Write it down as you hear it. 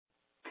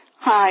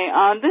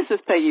Hi, this is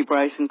Peggy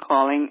Bryson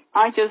calling.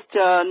 I just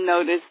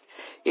noticed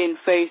in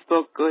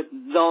Facebook a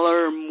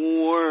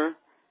 $1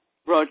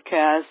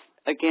 broadcast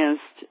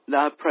against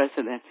the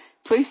president.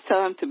 Please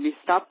tell him to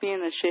stop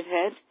being a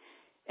shithead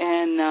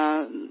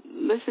and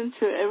listen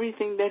to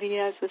everything that he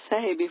has to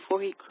say before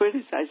he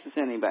criticizes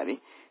anybody.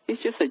 He's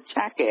just a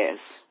jackass.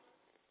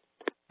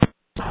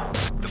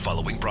 The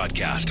following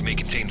broadcast may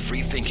contain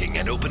free thinking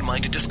and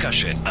open-minded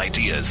discussion,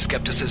 ideas,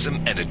 skepticism,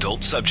 and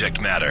adult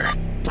subject matter.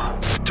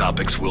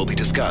 Topics will be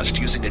discussed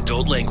using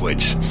adult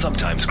language,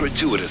 sometimes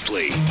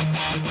gratuitously.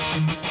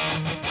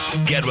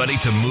 Get ready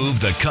to move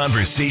the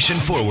conversation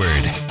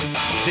forward.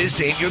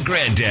 This ain't your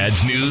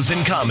granddad's news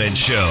and comment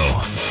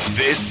show.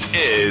 This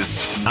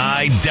is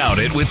I Doubt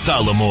It with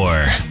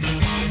Dollamore.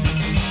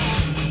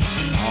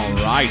 All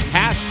right,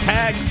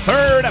 hashtag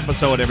third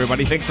episode,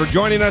 everybody. Thanks for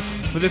joining us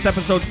for this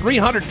episode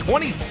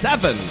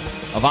 327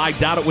 of I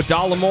Doubt It with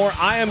Dollamore.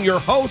 I am your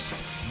host,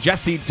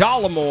 Jesse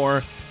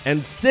Dollamore,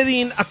 and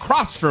sitting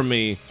across from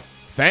me,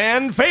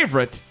 fan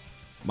favorite,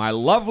 my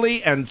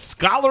lovely and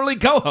scholarly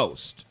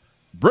co-host,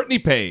 Brittany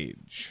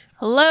Page.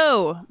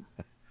 Hello.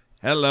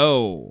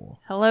 Hello.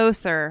 Hello,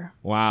 sir.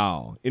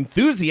 Wow.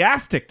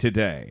 Enthusiastic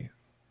today.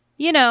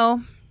 You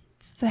know,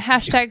 it's the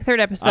hashtag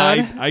third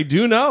episode. I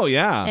do know,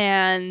 yeah.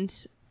 And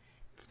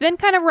it's been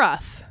kind of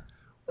rough.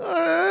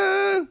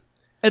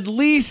 At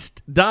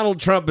least Donald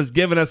Trump has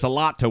given us a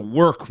lot to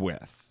work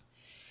with.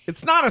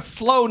 It's not a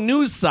slow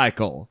news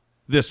cycle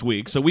this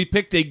week, so we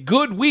picked a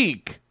good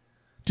week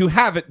to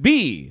have it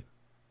be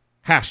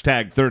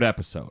hashtag third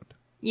episode.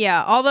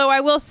 Yeah, although I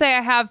will say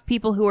I have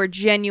people who are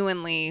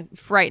genuinely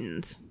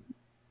frightened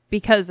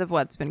because of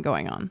what's been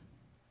going on.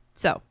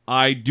 So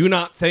I do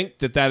not think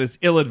that is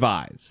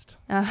ill-advised.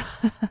 I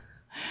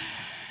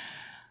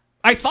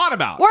thought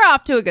about it. We're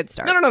off to a good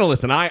start. No,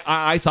 listen,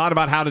 I thought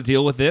about how to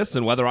deal with this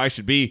and whether I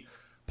should be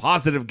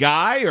positive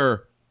guy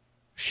or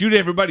shoot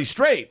everybody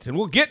straight, and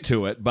we'll get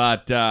to it,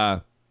 but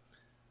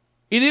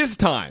it is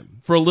time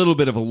for a little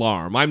bit of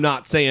alarm. I'm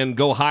not saying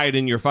go hide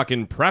in your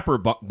fucking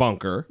prepper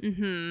bunker.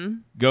 Mm-hmm.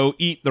 Go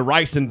eat the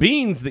rice and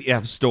beans that you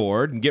have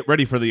stored and get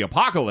ready for the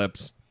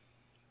apocalypse.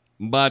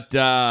 But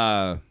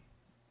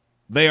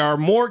they are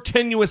more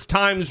tenuous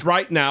times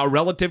right now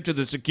relative to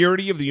the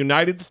security of the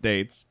United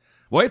States.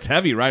 Well, it's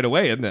heavy right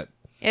away, isn't it?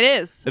 It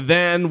is.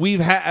 Than we've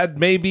had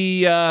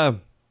maybe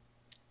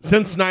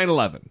since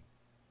 9/11.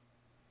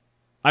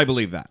 I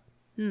believe that.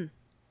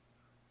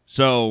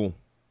 So,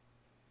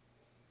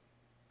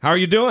 how are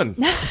you doing?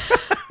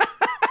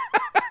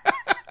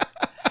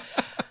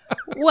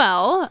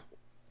 Well,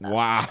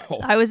 wow.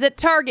 I was at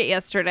Target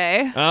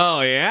yesterday.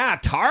 Oh, yeah,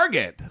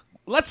 Target.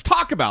 Let's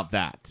talk about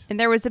that. And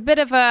there was a bit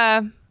of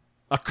a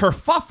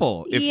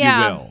kerfuffle, if you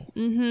will.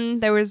 Mm-hmm.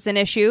 There was an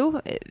issue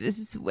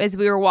as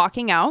we were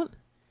walking out.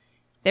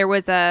 There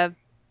was a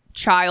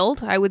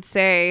child, I would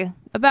say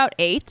about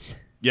 8.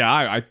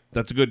 Yeah,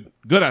 that's a good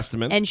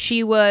estimate. And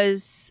she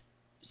was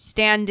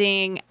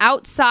standing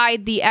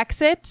outside the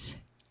exit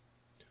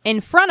in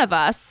front of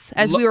us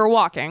as we were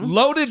walking.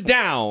 Loaded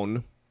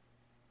down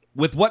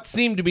with what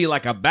seemed to be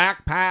like a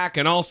backpack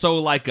and also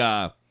like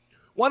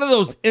one of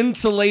those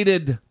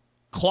insulated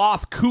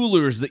cloth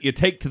coolers that you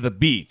take to the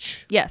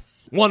beach.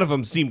 Yes. One of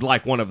them seemed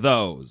like one of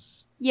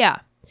those. Yeah.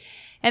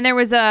 And there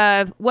was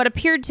what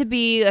appeared to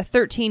be a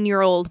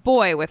 13-year-old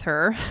boy with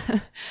her.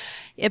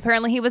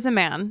 Apparently he was a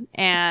man,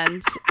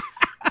 and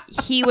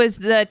he was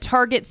the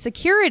Target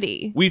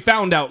security. We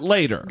found out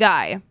later.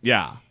 Guy.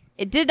 Yeah.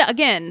 It did,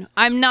 again,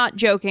 I'm not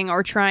joking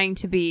or trying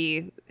to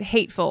be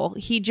hateful.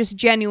 He just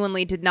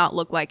genuinely did not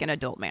look like an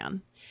adult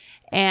man.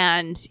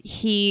 And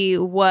he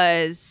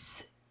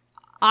was...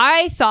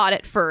 I thought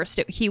at first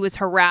he was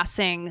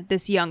harassing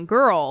this young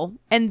girl.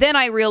 And then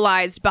I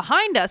realized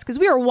behind us, because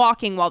we were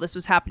walking while this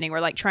was happening. We're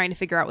like trying to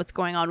figure out what's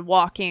going on,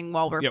 walking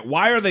while we're... Yeah,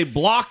 why are they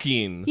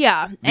blocking the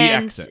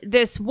exit? And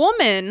this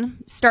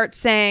woman starts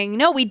saying,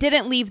 no, we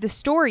didn't leave the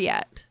store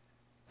yet.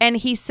 And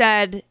he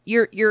said,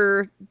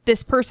 you're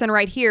this person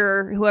right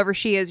here, whoever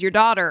she is, your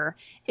daughter,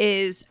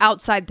 is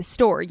outside the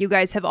store. You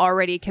guys have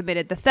already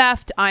committed the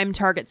theft. I'm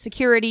Target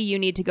security. You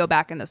need to go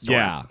back in the store.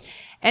 Yeah.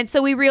 And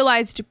so we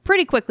realized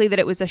pretty quickly that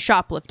it was a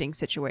shoplifting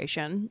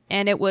situation.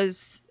 And it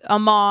was a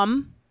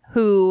mom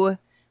who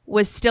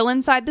was still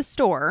inside the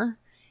store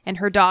and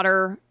her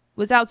daughter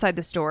was outside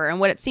the store. And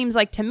what it seems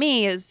like to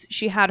me is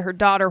she had her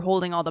daughter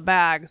holding all the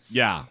bags.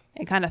 Yeah.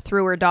 And kind of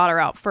threw her daughter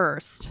out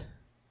first.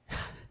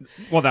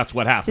 Well, that's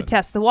what happened. To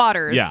test the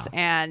waters. Yeah.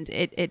 And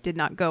it did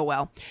not go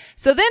well.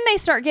 So then they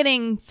start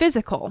getting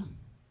physical.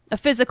 A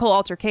physical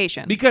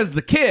altercation. Because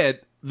the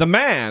kid, the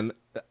man...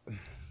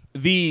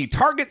 The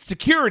Target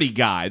security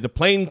guy, the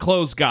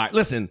plainclothes guy.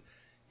 Listen,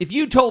 if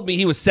you told me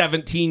he was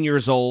 17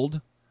 years old,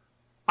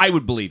 I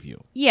would believe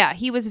you. Yeah,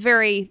 he was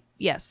very...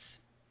 Yes.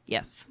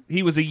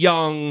 He was a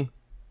young,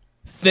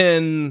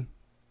 thin,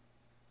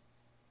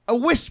 a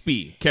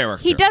wispy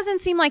character. He doesn't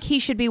seem like he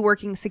should be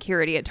working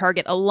security at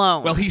Target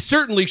alone. Well, he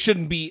certainly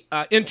shouldn't be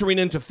entering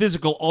into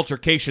physical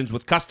altercations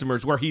with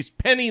customers where he's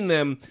pinning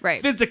them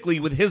physically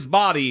with his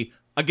body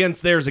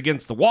against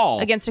the wall.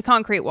 Against a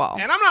concrete wall.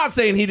 And I'm not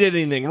saying he did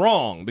anything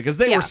wrong, because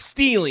they Yeah. were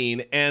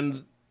stealing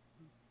and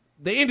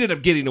they ended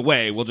up getting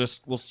away. We'll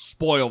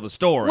spoil the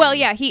story. Well,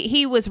 yeah,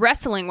 he was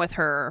wrestling with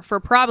her for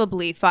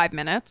probably 5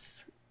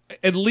 minutes.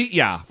 At least,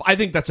 yeah, I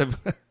think that's a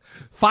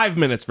 5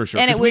 minutes for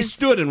sure. And it 'Cause we was-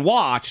 stood and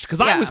watched,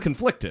 because I Yeah. was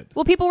conflicted.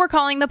 Well, people were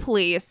calling the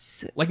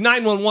police. Like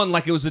 911,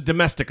 like it was a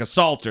domestic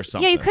assault or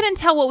something. Yeah, you couldn't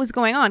tell what was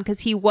going on because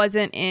he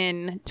wasn't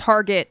in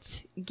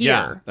target gear.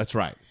 Yeah, that's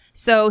right.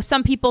 So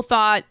some people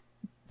thought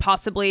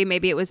possibly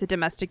maybe it was a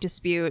domestic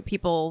dispute.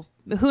 People,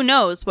 who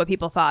knows what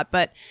people thought,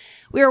 but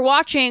we were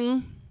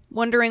watching,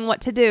 wondering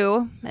what to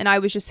do, and I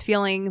was just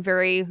feeling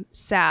very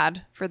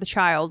sad for the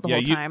child the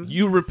whole time.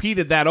 You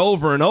repeated that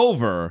over and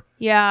over.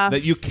 Yeah.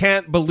 That you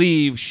can't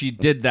believe she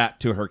did that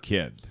to her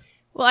kid.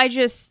 Well, I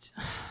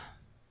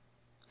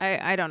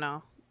don't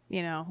know.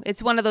 You know,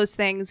 it's one of those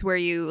things where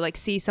you like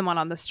see someone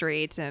on the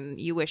street and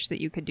you wish that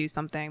you could do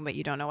something, but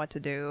you don't know what to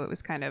do. It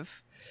was kind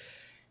of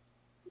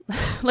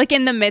like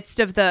in the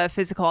midst of the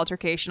physical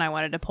altercation, I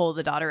wanted to pull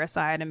the daughter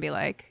aside and be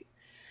like,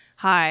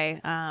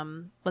 hi,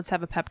 let's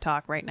have a pep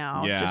talk right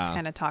now. Yeah. Just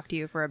kind of talk to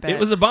you for a bit. It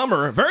was a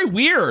bummer. Very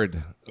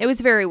weird. It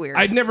was very weird.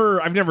 I've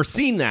never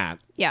seen that.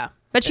 Yeah.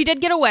 But she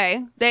did get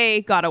away.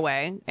 They got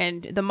away.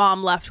 And the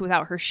mom left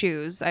without her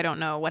shoes. I don't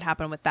know what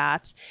happened with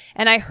that.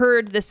 And I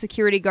heard the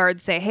security guard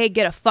say, hey,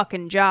 get a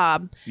fucking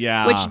job.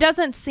 Yeah. Which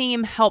doesn't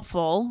seem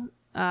helpful.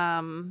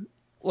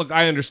 Look,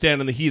 I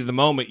understand in the heat of the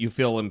moment you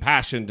feel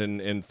impassioned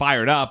and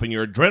fired up and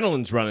your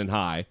adrenaline's running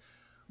high.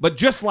 But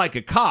just like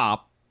a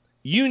cop,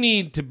 you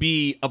need to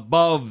be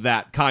above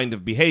that kind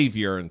of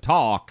behavior and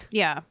talk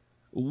Yeah.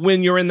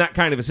 when you're in that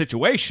kind of a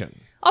situation.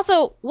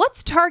 Also,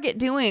 what's Target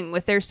doing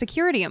with their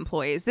security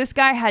employees? This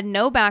guy had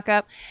no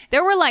backup.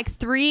 There were like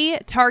 3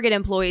 Target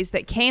employees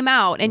that came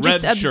out and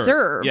just Red shirt.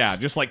 observed Yeah,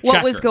 just like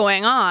what was checkers.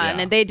 going on.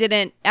 Yeah. And they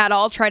didn't at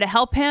all try to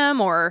help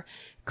him or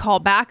call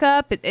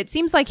backup. It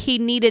seems like he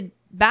needed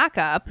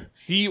backup.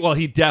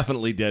 He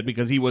definitely did,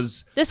 because he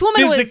was This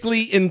woman was-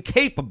 physically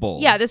incapable.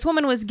 Yeah, this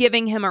woman was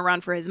giving him a run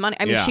for his money.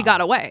 I mean, Yeah. she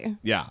got away.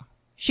 Yeah.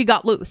 She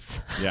got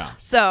loose. Yeah.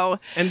 So,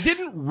 And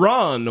didn't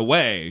run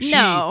away.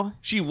 No.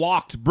 She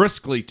walked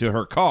briskly to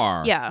her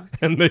car. Yeah.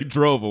 And they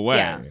drove away.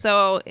 yeah.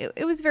 So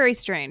it was very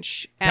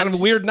strange. Kind of a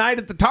weird night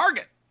at the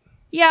Target.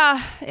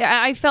 Yeah,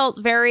 I felt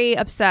very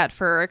upset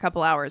for a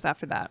couple hours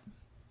after that.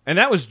 And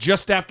that was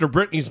just after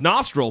Brittany's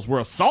nostrils were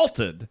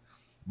assaulted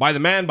by the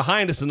man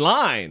behind us in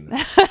line,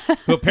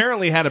 who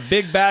apparently had a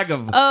big bag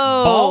of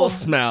ball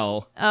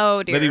smell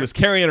Oh, dear. that he was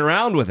carrying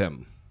around with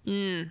him.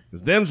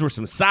 Because thems were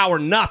some sour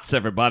nuts,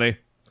 everybody.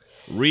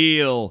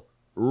 Real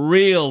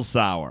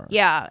sour.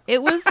 Yeah,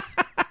 it was.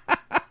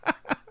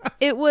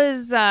 It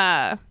was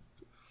an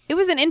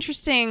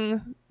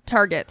interesting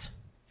Target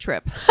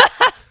trip.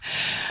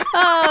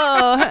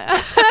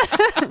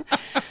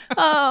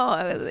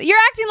 Oh, you're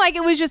acting like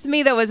it was just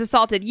me that was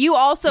assaulted. You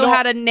also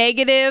had a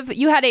negative.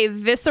 You had a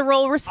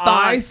visceral response.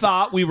 I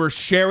thought we were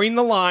sharing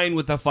the line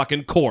with a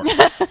fucking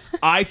corpse.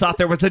 I thought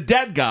there was a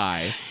dead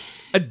guy,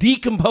 a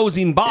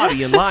decomposing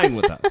body in line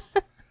with us.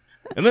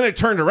 And then it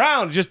turned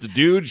around, just a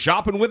dude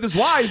shopping with his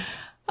wife.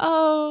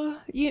 Oh,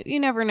 you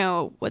never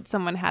know what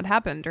someone had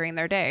happened during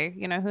their day.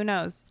 You know, who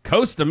knows?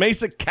 Costa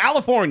Mesa,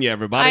 California,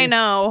 everybody. I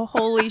know.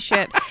 Holy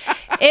shit.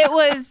 It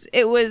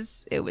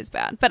was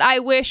bad. But I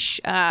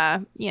wish,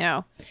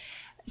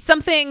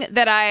 something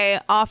that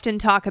I often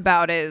talk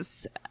about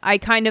is I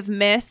kind of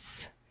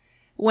miss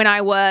when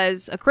I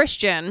was a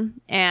Christian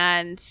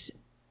and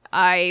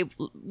I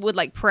would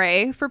like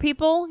pray for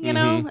people, you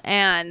know,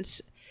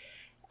 and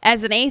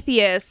as an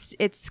atheist,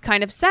 it's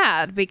kind of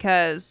sad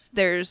because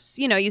there's,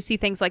 you see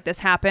things like this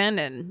happen.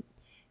 And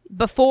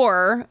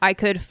before I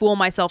could fool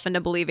myself into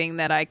believing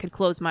that I could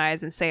close my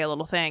eyes and say a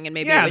little thing and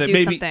maybe it would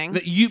do something.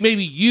 That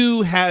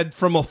you had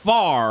from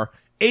afar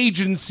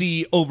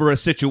agency over a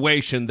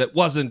situation that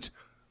wasn't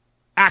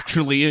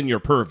actually in your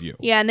purview.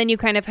 Yeah. And then you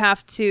kind of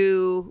have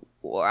to,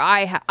 or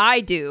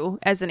I do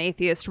as an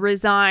atheist,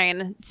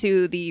 resign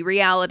to the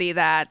reality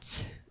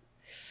that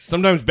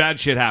sometimes bad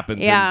shit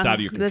happens and it's out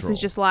of your control. This is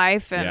just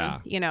life.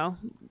 And,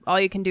 all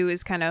you can do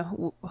is kind of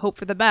hope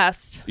for the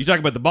best. You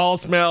talking about the ball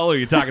smell or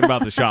you talking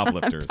about the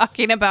shoplifters? I'm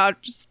talking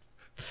about just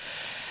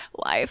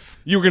life.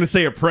 You were going to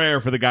say a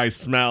prayer for the guy's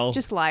smell.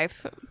 Just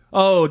life.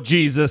 Oh,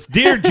 Jesus.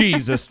 Dear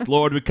Jesus,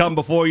 Lord, we come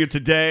before you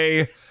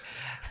today.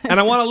 And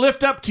I want to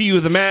lift up to you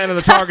the man in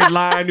the Target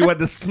line who had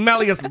the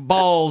smelliest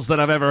balls that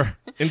I've ever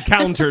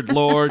encountered,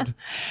 Lord.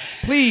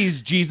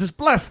 Please, Jesus,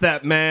 bless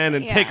that man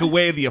and take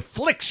away the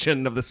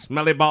affliction of the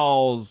smelly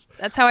balls.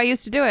 That's how I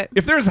used to do it.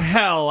 If there's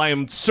hell, I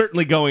am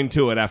certainly going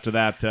to it after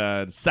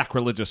that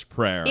sacrilegious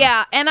prayer.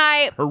 Yeah, and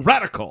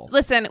heretical.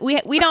 Listen,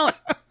 a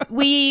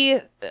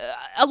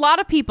lot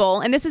of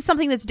people, and this is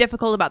something that's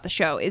difficult about the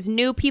show, is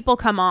new people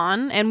come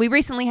on, and we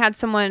recently had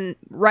someone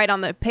write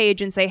on the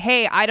page and say,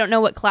 hey, I don't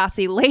know what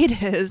classy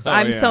late is.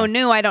 I'm so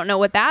new, I don't know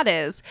what that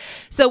is.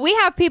 So we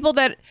have people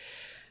that,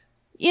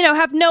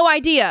 have no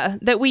idea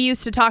that we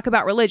used to talk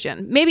about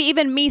religion. Maybe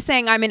even me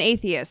saying I'm an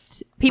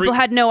atheist. People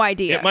had no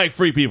idea. It might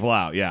free people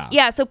out, yeah.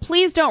 Yeah, so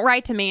please don't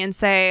write to me and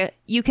say,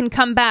 you can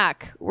come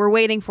back. We're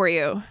waiting for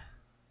you.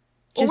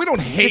 Well, we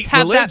don't hate just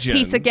have religion. That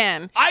peace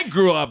again. I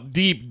grew up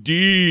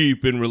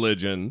deep in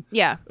religion.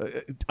 Yeah.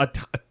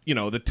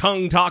 The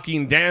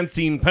tongue-talking,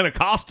 dancing,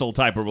 Pentecostal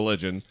type of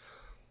religion.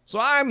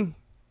 So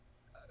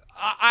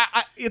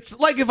it's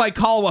like if I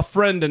call a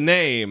friend a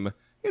name,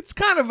 it's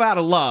kind of out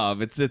of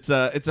love. It's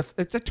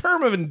a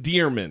term of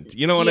endearment.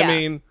 You know what I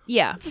mean?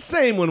 Yeah. It's the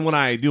same when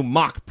I do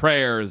mock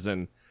prayers,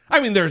 and I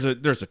mean there's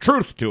a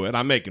truth to it.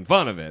 I'm making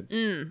fun of it,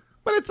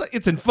 but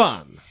it's in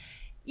fun.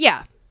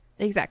 Yeah.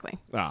 Exactly.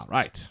 All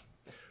right.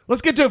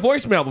 Let's get to a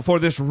voicemail before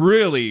this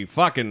really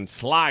fucking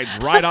slides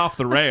right off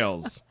the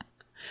rails.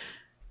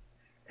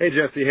 Hey,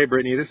 Jesse. Hey,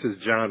 Brittany. This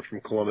is John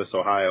from Columbus,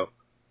 Ohio.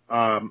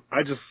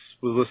 I just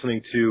was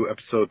listening to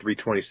episode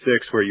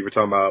 326 where you were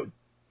talking about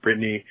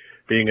Brittany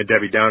being a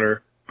Debbie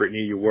Downer. Brittany,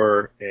 you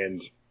were,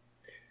 and...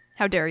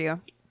 How dare you?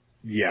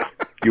 Yeah,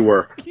 you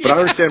were. But I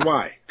understand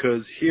why.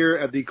 Because here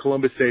at the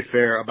Columbus State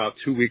Fair about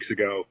 2 weeks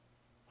ago,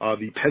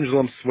 the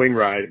pendulum swing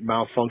ride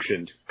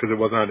malfunctioned because it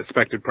wasn't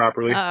inspected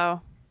properly.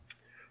 Uh-oh.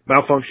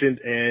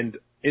 Malfunctioned and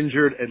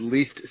injured at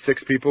least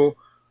 6 people,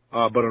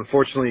 but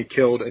unfortunately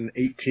killed an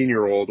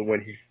 18-year-old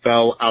when he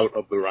fell out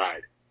of the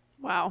ride.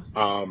 Wow.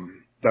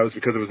 That was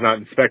because it was not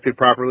inspected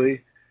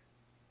properly.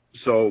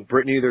 So,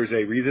 Brittany, there's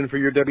a reason for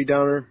your Debbie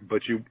Downer,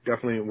 but you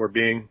definitely were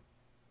being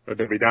a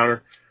Debbie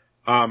Downer.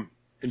 And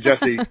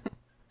Jesse,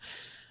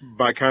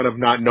 by kind of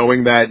not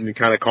knowing that and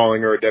kind of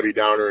calling her a Debbie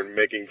Downer and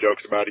making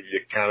jokes about it, you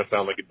kind of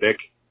sound like a dick.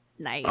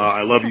 Nice.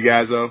 I love you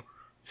guys, though.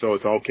 So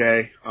it's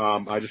okay.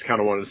 I just kind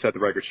of wanted to set the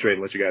record straight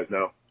and let you guys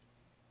know.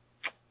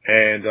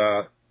 And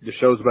the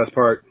show's the best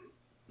part.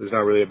 There's not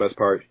really a best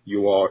part.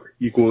 You are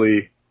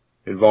equally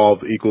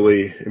involved,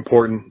 equally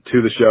important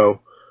to the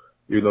show,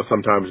 even though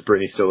sometimes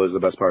Brittany still is the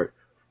best part.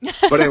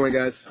 But anyway,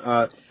 guys,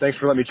 thanks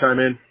for letting me chime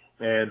in.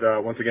 And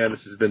once again,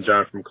 this has been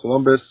John from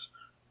Columbus.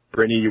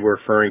 Brittany, you were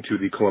referring to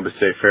the Columbus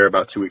State Fair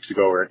about 2 weeks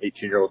ago where an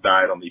 18-year-old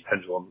died on the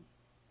pendulum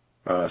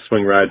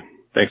swing ride.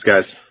 Thanks,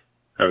 guys.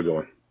 Have a good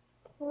one.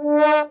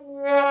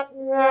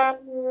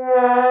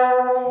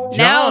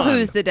 Now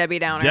who's the Debbie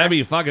Downer?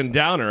 Debbie fucking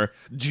Downer.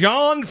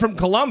 John from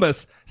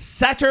Columbus,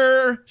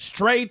 setter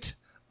straight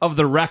of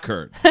the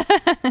record.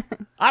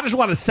 I just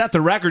want to set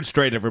the record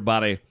straight,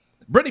 everybody.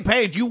 Brittany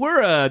Page, you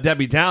were a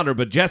Debbie Downer,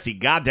 but Jesse,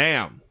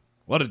 goddamn,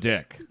 what a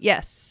dick.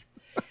 Yes.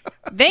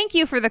 Thank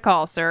you for the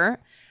call, sir.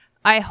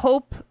 I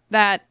hope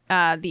that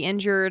the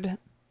injured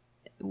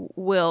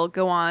will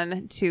go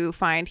on to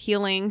find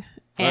healing.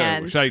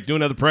 And should I do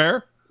another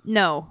prayer?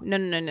 No.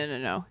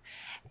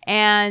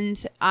 And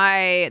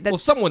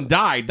someone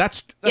died.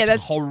 That's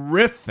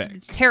horrific.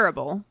 It's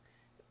terrible.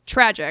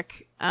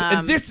 Tragic.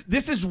 And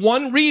this is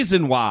one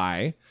reason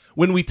why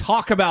when we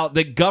talk about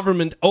the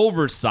government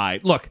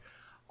oversight, look,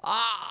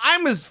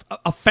 I'm as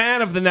a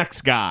fan of the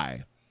next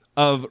guy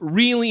of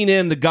reeling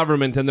in the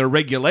government and their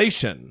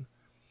regulation,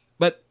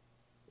 but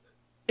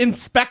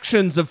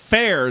inspections of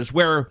fairs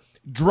where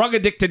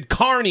drug-addicted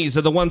carnies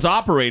are the ones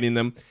operating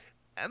them,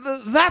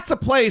 that's a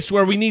place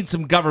where we need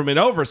some government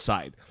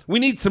oversight. We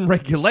need some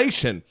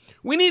regulation.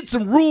 We need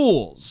some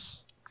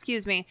rules.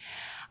 Excuse me.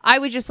 I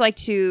would just like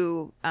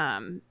to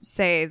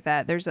say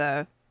that there's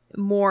a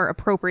more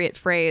appropriate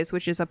phrase,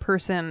 which is a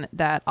person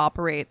that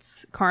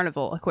operates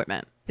carnival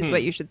equipment, is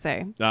what you should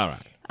say. All right.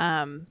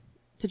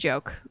 It's a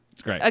joke.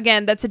 It's great.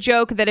 Again, that's a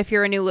joke that if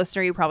you're a new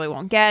listener, you probably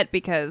won't get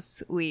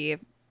because we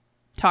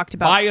talked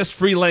about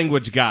bias-free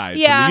language guide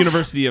from the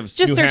University of just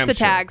New search Hampshire. the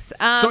tags.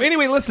 So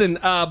anyway, listen.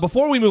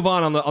 Before we move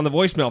on the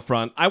voicemail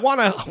front, I want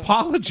to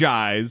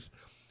apologize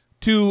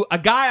to a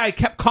guy I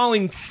kept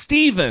calling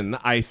Steven,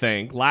 I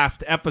think,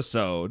 last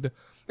episode.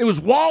 It was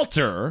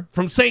Walter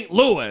from St.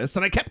 Louis,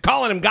 and I kept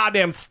calling him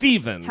goddamn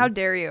Steven. How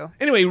dare you?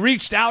 Anyway, he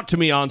reached out to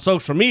me on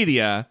social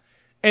media,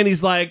 and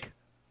he's like,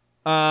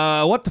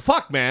 what the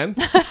fuck, man?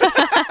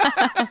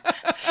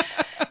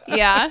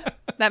 Yeah,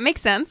 that makes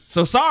sense.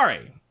 So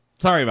sorry.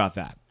 Sorry about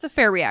that. It's a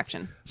fair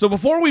reaction. So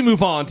before we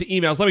move on to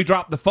emails, let me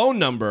drop the phone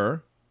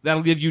number.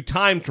 That'll give you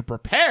time to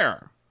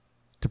prepare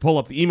to pull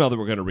up the email that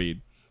we're going to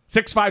read.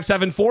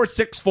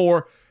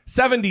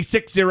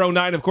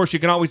 657-464-7609. Of course, you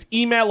can always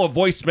email a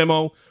voice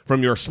memo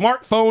from your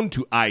smartphone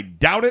to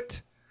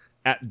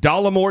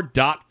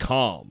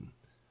idoubt.dollemore.com.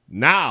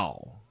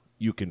 Now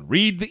you can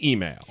read the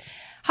email.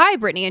 Hi,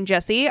 Brittany and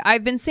Jesse.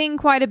 I've been seeing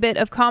quite a bit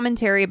of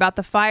commentary about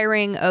the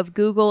firing of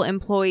Google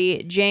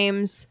employee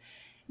James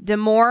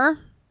Damore.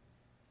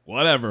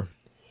 Whatever.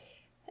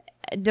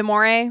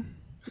 Damore,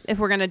 if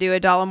we're going to do a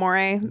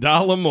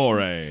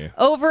Dollemore.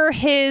 Over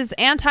his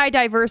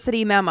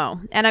anti-diversity memo,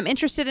 and I'm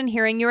interested in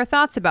hearing your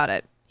thoughts about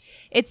it.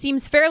 It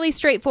seems fairly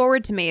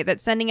straightforward to me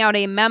that sending out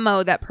a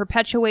memo that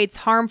perpetuates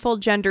harmful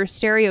gender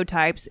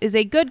stereotypes is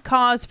a good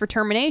cause for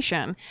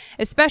termination,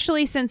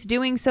 especially since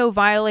doing so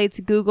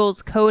violates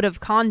Google's code of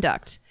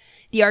conduct.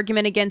 The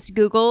argument against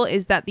Google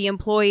is that the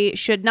employee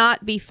should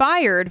not be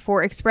fired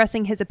for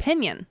expressing his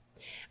opinion.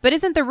 But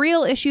isn't the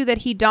real issue that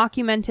he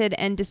documented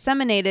and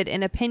disseminated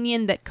an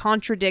opinion that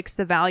contradicts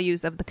the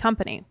values of the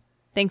company?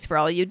 Thanks for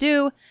all you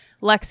do.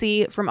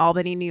 Lexi from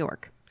Albany, New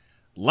York.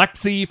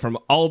 Lexi from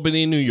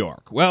Albany, New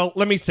York. Well,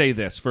 let me say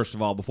this, first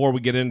of all, before we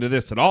get into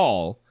this at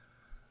all.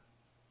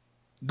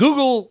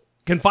 Google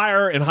can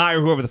fire and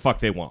hire whoever the fuck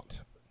they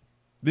want.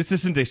 This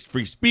isn't a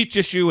free speech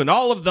issue, and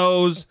all of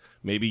those,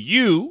 maybe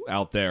you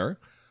out there,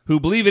 who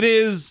believe it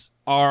is,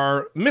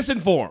 are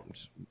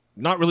misinformed,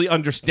 not really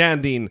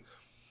understanding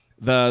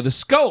the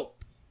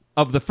scope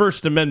of the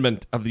First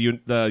Amendment of the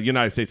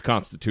United States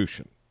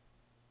Constitution,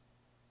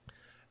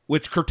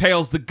 which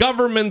curtails the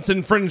government's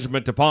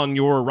infringement upon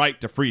your right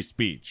to free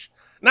speech,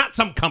 not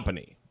some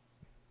company.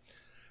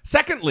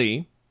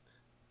 Secondly,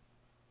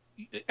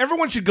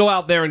 everyone should go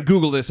out there and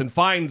Google this and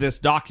find this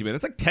document.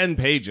 It's like 10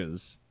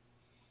 pages.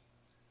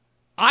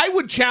 I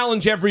would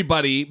challenge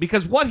everybody,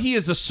 because what he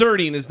is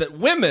asserting is that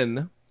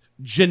women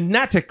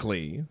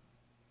genetically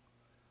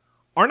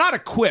are not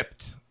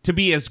equipped to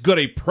be as good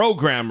a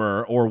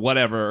programmer or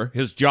whatever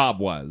his job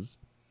was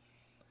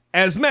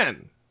as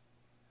men.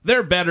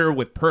 They're better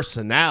with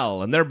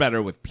personnel and they're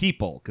better with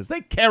people because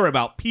they care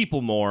about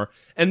people more,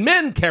 and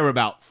men care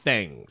about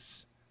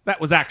things. That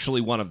was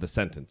actually one of the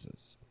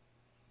sentences.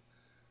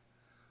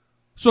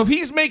 So if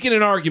he's making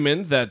an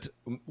argument that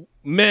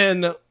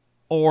men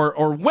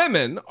or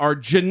women are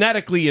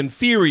genetically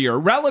inferior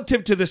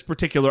relative to this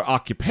particular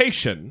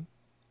occupation,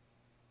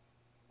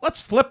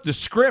 let's flip the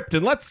script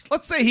and let's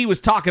say he was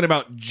talking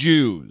about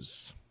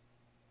Jews.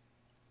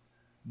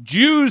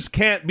 Jews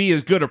can't be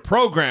as good of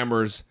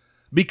programmers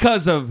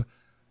because of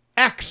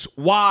X,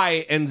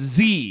 Y, and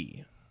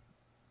Z.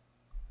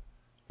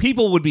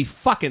 People would be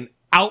fucking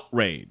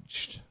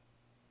outraged.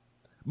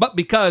 But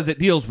because it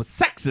deals with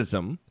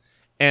sexism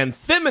and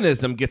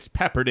feminism gets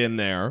peppered in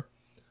there,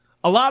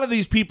 a lot of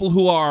these people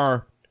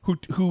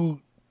who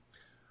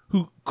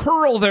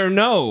curl their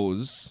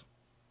nose,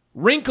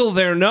 wrinkle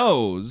their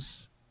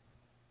nose,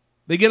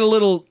 they get a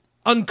little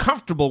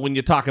uncomfortable when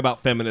you talk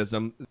about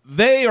feminism.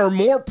 They are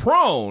more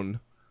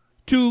prone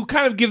to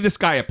kind of give this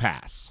guy a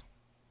pass.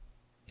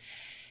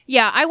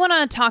 Yeah, I want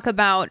to talk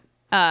about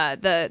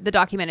the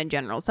document in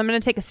general. So I'm going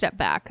to take a step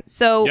back.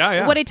 So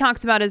what he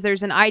talks about is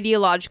there's an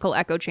ideological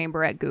echo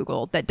chamber at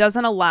Google that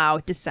doesn't allow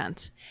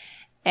dissent.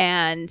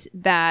 And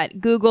that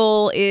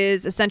Google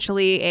is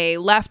essentially a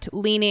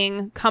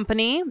left-leaning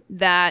company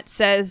that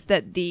says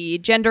that the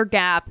gender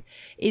gap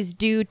is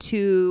due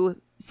to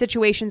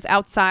situations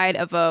outside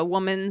of a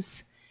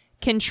woman's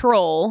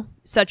control,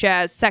 such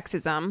as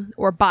sexism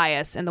or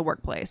bias in the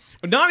workplace.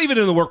 Not even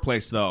in the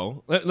workplace,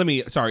 though. Let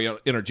me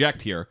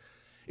interject here.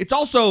 It's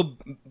also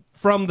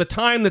from the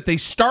time that they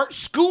start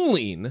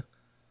schooling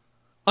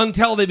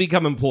until they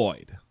become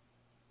employed.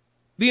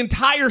 The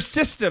entire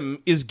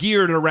system is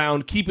geared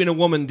around keeping a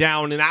woman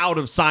down and out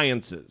of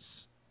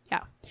sciences.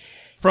 Yeah.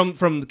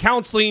 From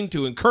counseling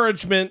to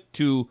encouragement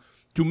to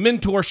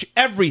mentorship,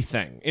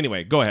 everything.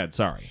 Anyway, go ahead.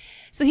 Sorry.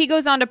 So he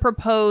goes on to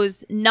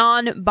propose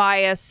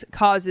non-bias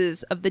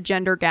causes of the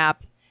gender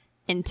gap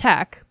in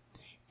tech.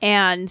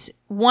 And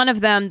one of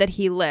them that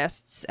he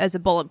lists as a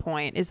bullet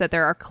point is that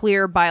there are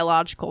clear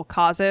biological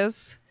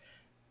causes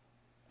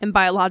and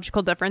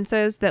biological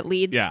differences that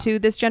lead to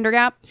this gender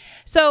gap.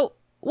 So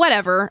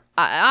whatever.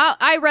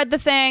 I read the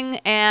thing,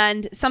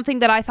 and something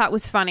that I thought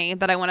was funny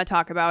that I want to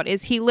talk about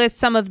is he lists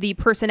some of the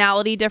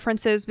personality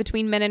differences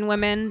between men and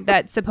women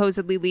that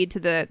supposedly lead to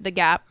the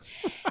gap.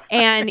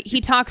 And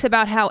he talks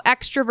about how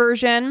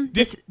extroversion...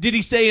 Did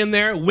he say in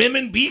there,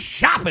 women be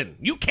shopping?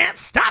 You can't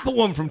stop a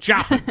woman from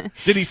shopping.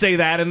 Did he say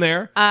that in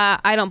there?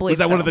 I don't believe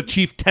so. Was that one of the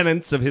chief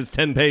tenets of his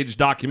 10-page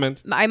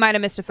document? I might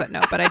have missed a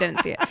footnote, but I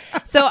didn't see it.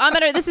 So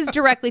this is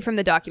directly from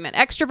the document.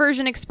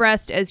 Extroversion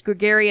expressed as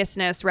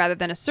gregariousness rather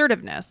than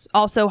assertiveness.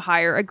 Also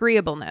higher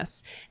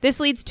agreeableness. This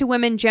leads to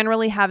women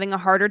generally having a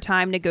harder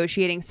time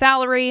negotiating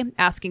salary,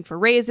 asking for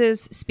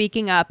raises,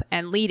 speaking up,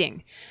 and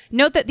leading.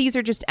 Note that these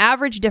are just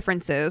average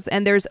differences,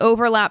 and there's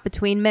overlap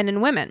between men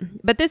and women.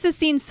 But this is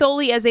seen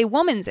solely as a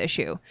woman's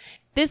issue.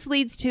 This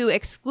leads to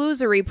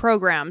exclusory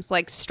programs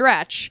like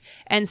Stretch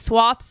and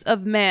swaths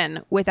of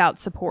men without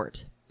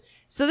support.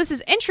 So this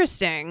is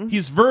interesting.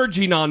 He's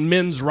verging on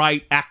men's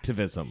right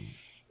activism.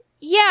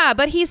 Yeah,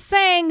 but he's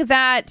saying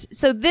that,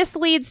 so this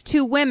leads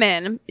to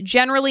women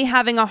generally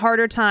having a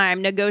harder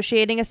time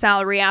negotiating a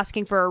salary,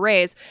 asking for a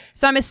raise.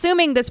 So I'm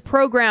assuming this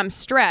program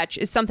Stretch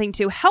is something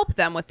to help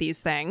them with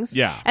these things.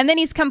 Yeah. And then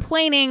he's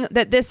complaining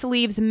that this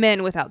leaves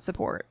men without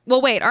support.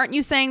 Well, wait, aren't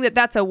you saying that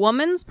that's a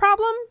woman's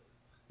problem?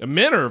 The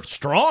men are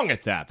strong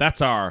at that.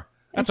 That's our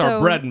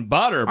bread and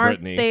butter,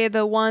 Brittany. Aren't they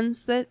the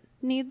ones that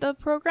need the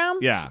program?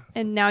 Yeah.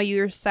 And now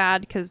you're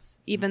sad because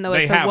even though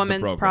it's a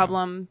woman's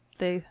problem...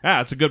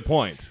 that's a good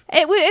point.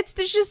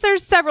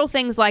 There's several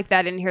things like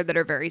that in here that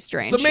are very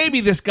strange. So maybe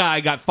this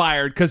guy got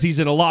fired because he's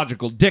an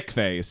illogical dick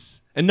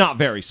face and not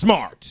very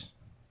smart.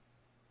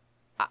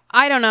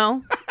 I don't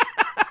know.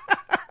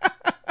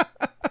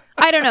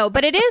 I don't know,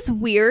 but it is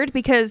weird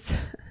because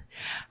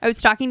I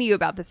was talking to you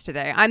about this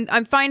today.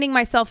 I'm finding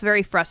myself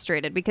very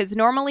frustrated because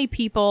normally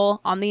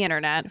people on the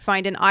internet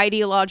find an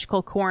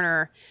ideological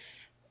corner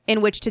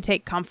in which to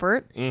take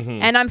comfort.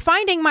 And I'm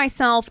finding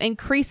myself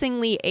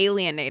increasingly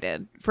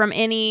alienated from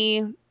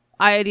any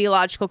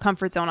ideological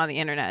comfort zone on the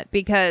internet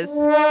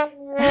because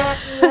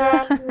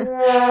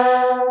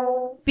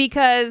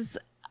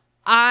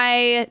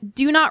I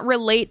do not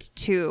relate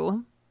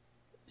to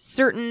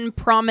certain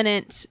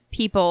prominent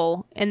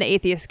people in the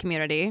atheist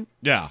community.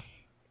 Yeah.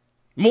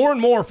 More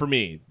and more for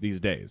me these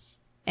days.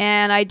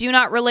 And I do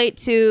not relate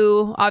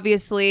to,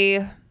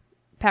 obviously,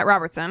 Pat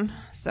Robertson.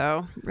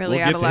 So really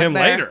we'll out get of to luck him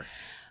there. later.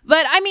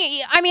 But I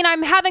mean,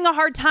 I'm having a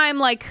hard time,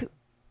 like,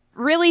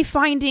 really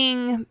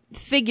finding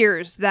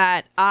figures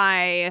that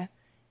I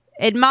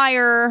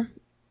admire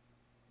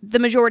the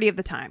majority of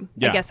the time.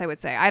 Yeah. I guess I would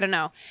say. I don't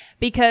know.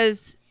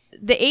 Because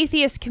the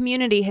atheist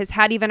community has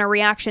had even a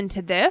reaction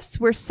to this,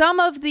 where some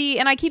of the,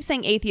 and I keep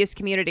saying atheist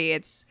community,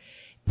 it's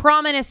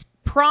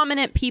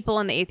prominent people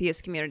in the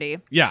atheist community.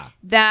 Yeah.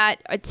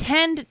 That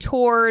tend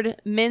toward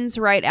men's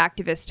right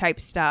activist type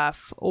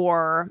stuff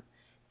or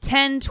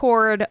tend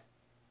toward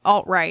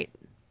alt-right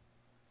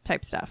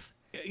type stuff.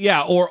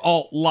 Yeah, or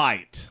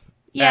alt-light,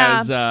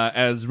 Yeah.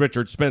 as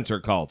Richard Spencer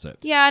calls it.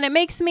 Yeah, and it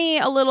makes me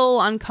a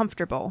little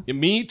uncomfortable.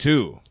 Me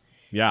too.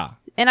 Yeah.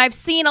 And I've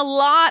seen a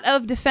lot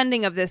of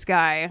defending of this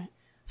guy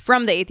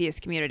from the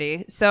atheist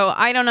community. So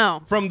I don't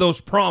know. From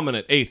those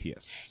prominent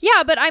atheists.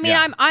 Yeah, but I mean,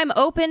 Yeah. I'm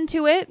open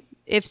to it.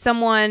 If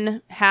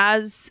someone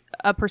has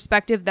a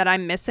perspective that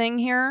I'm missing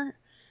here,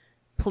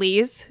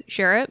 please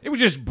share it. It was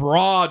just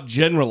broad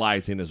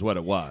generalizing is what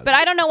it was. But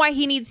I don't know why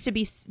he needs to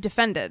be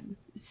defended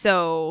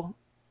so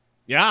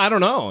yeah, I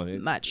don't know.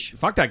 much.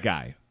 Fuck that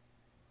guy.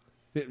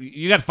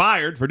 You got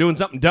fired for doing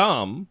something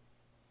dumb,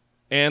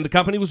 and the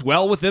company was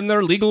well within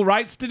their legal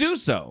rights to do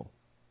so.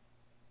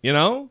 You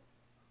know?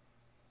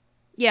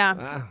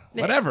 Yeah.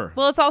 Whatever.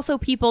 Well, it's also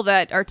people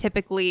that are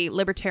typically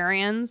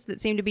libertarians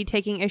that seem to be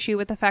taking issue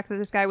with the fact that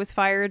this guy was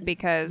fired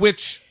because...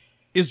 Which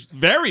is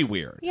very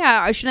weird.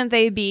 Yeah, shouldn't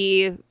they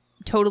be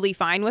totally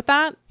fine with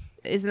that?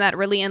 Isn't that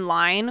really in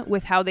line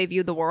with how they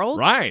view the world?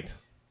 Right.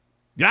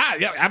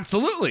 Yeah,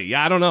 absolutely.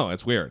 Yeah, I don't know.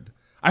 It's weird.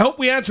 I hope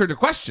we answered a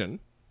question,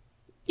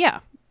 Yeah.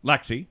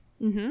 Lexi.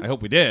 I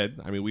hope we did.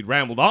 I mean, we'd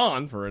rambled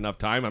on for enough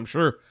time. I'm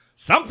sure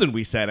something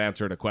we said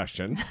answered a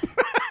question.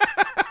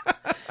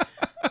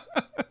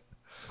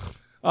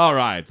 All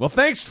right. Well,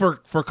 thanks for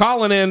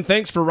calling in.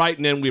 Thanks for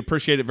writing in. We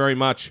appreciate it very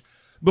much.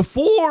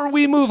 Before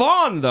we move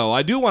on, though,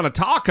 I do want to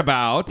talk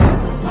about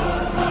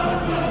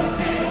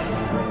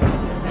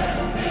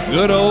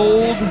good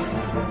old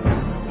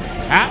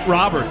Pat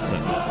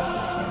Robertson.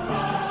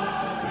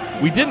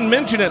 We didn't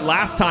mention it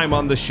last time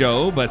on the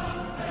show, but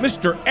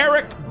Mr.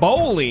 Eric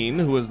Bolling,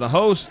 who is the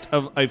host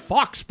of a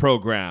Fox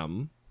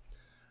program,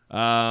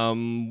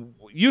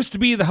 used to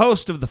be the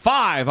host of The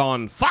Five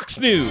on Fox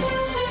News.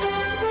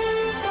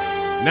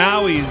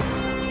 Now he's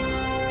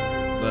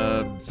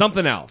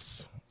something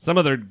else. Some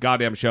other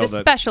goddamn show. The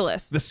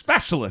Specialist. The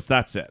Specialist,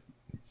 that's it.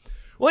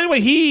 Well,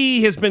 anyway,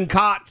 he has been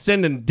caught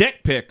sending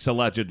dick pics,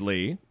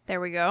 allegedly. There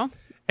we go.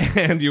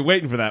 And you're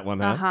waiting for that one,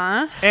 huh?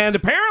 Uh-huh. And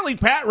apparently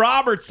Pat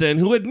Robertson,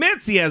 who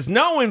admits he has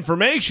no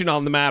information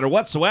on the matter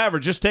whatsoever,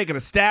 just taking a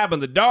stab in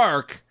the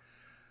dark,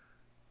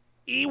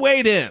 he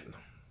weighed in.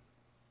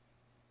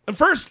 And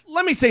first,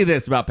 let me say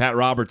this about Pat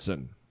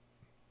Robertson.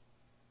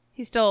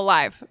 He's still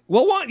alive.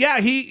 Well,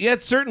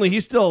 certainly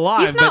he's still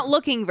alive. He's not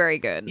looking very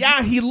good.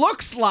 Yeah, he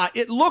looks like,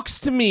 it looks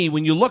to me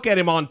when you look at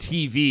him on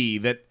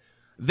TV that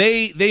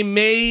they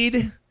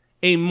made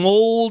a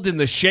mold in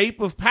the shape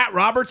of Pat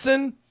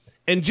Robertson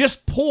and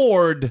just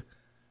poured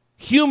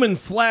human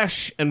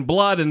flesh and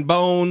blood and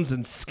bones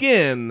and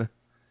skin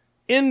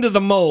into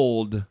the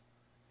mold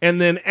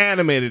and then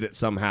animated it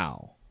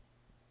somehow.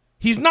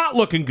 He's not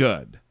looking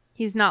good.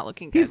 He's not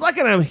looking good. He's like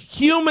a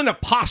human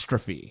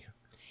apostrophe.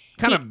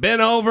 Kind of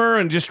bent over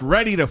and just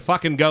ready to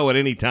fucking go at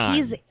any time.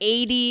 He's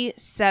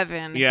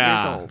 87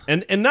 years old.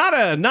 And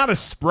not a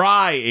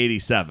spry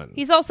 87.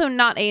 He's also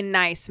not a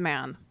nice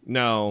man.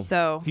 No.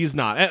 So he's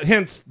not.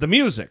 Hence the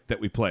music that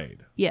we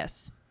played.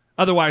 Yes.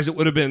 Otherwise it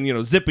would have been,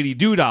 zippity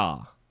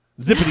doo-dah,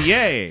 zippity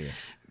yay.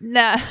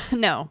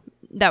 No.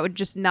 That would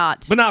just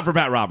not. But not for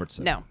Pat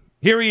Robertson. No.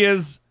 Here he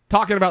is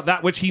talking about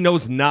that which he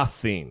knows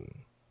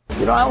nothing.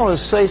 I want to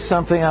say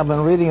something I've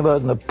been reading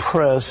about in the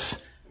press.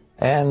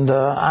 And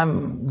I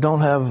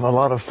don't have a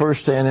lot of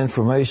first-hand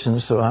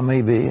information, so I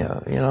may be,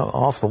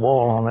 off the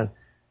wall on it.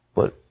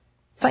 But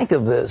think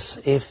of this.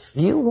 If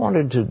you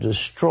wanted to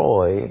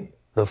destroy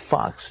the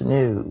Fox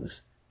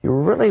News, you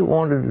really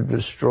wanted to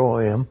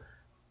destroy them,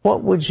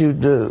 what would you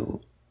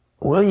do?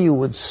 Well, you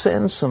would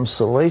send some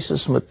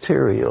salacious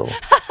material,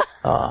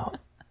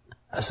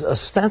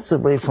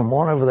 ostensibly from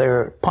one of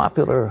their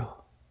popular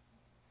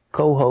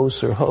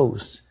co-hosts or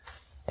hosts,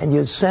 and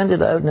you'd send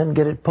it out and then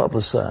get it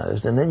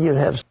publicized, and then you'd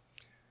have...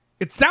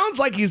 It sounds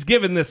like he's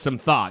given this some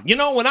thought.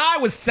 When I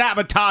was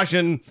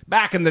sabotaging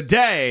back in the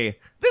day,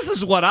 this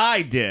is what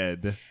I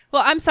did.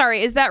 Well, I'm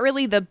sorry. Is that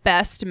really the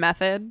best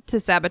method to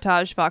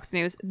sabotage Fox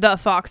News? The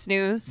Fox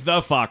News?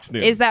 The Fox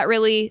News. Is that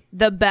really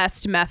the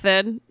best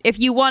method? If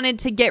you wanted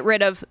to get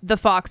rid of the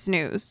Fox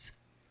News,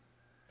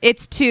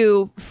 it's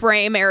to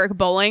frame Eric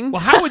Bolling.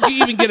 Well, how would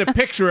you even get a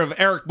picture of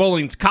Eric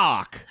Bolling's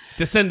cock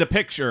to send a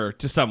picture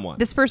to someone?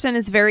 This person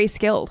is very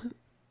skilled.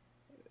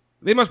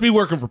 They must be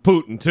working for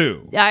Putin,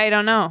 too. I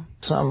don't know.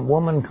 Some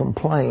woman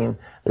complained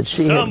that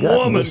she had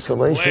gotten this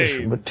salacious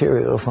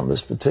material from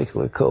this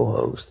particular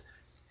co-host.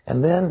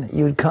 And then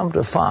you'd come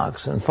to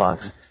Fox, and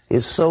Fox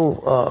is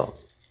so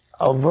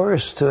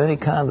averse to any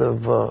kind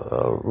of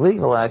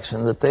legal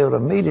action that they would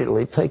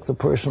immediately take the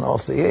person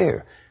off the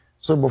air.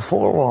 So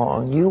before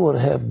long, you would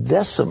have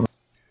decimated.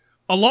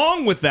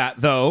 Along with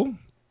that, though,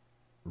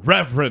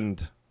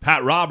 Reverend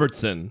Pat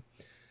Robertson,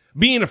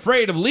 being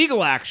afraid of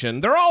legal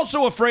action, they're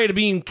also afraid of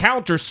being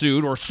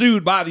countersued or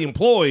sued by the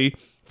employee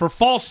for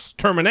false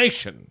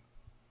termination.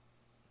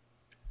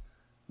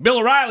 Bill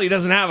O'Reilly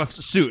doesn't have a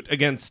suit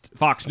against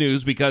Fox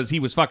News because he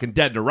was fucking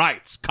dead to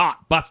rights,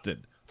 caught,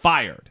 busted,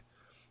 fired.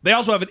 They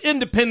also have an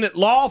independent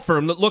law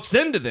firm that looks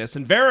into this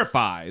and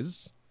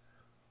verifies,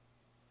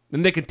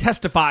 and they can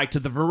testify to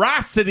the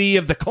veracity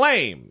of the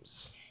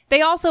claims.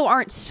 They also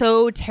aren't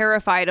so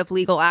terrified of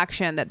legal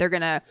action that they're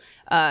going to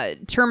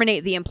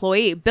terminate the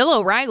employee. Bill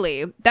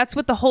O'Reilly, that's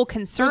what the whole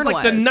concern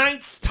was. It was like the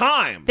 9th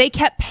time. They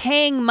kept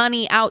paying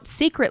money out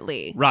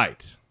secretly.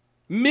 Right.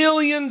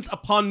 Millions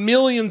upon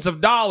millions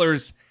of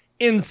dollars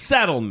in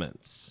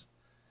settlements.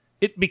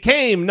 It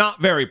became not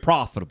very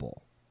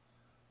profitable.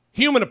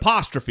 Human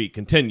apostrophe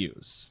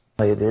continues.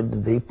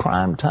 The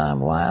primetime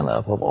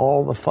lineup of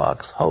all the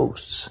Fox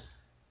hosts.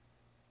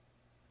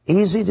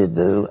 Easy to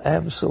do?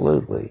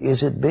 Absolutely.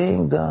 Is it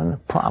being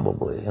done?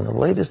 Probably. And the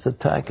latest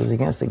attack is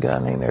against a guy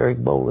named Eric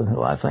Bolling,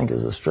 who I think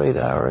is a straight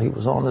hour. He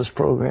was on this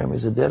program.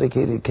 He's a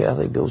dedicated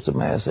Catholic, goes to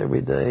Mass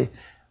every day.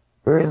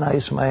 Very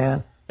nice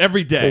man.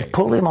 Every day. They've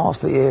pulled him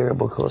off the air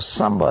because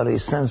somebody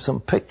sent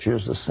some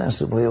pictures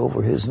ostensibly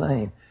over his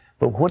name.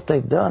 But what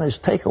they've done is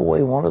take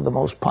away one of the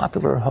most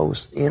popular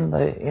hosts in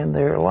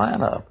their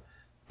lineup.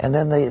 And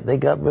then they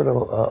got rid of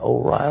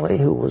O'Reilly,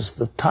 who was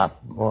the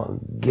top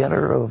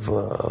getter of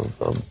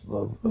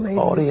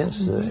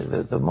audience,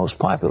 the most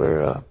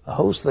popular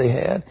host they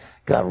had.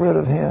 Got rid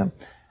of him.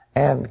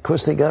 And, of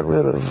course, they got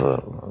rid of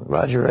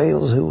Roger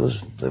Ailes, who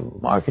was the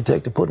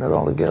architect of putting it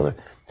all together.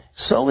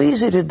 So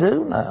easy to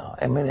do now.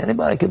 I mean,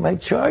 anybody can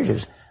make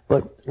charges.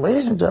 But,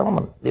 ladies and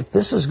gentlemen, if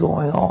this is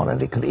going on,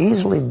 and it could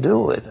easily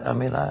do it, I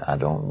mean,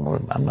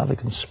 I'm not a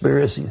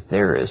conspiracy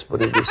theorist,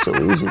 but it is so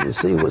easy to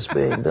see what's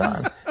being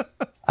done.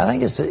 I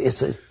think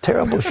it's a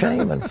terrible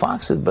shame, and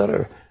Fox had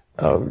better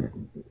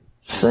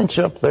cinch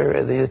up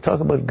they talk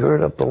about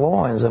gird up the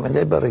loins. I mean,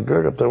 they better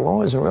gird up their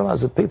loins and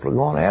realize that people are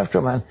going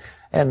after them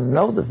and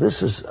know that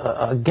this is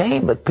a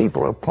game that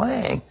people are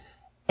playing.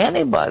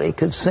 Anybody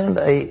could send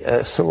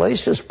a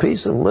salacious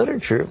piece of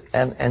literature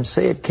and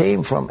say it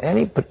came from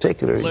any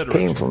particular, it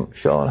came from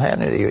Sean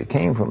Hannity, or it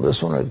came from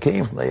this one, or it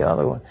came from the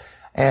other one,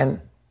 and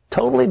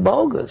totally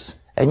bogus.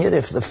 And yet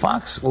if the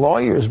Fox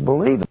lawyers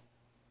believe it.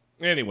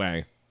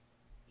 Anyway.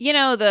 You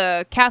know,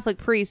 the Catholic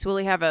priests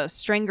really have a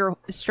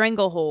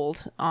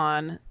stranglehold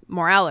on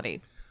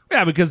morality.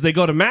 Yeah, because they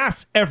go to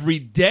Mass every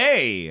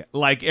day,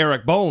 like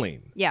Eric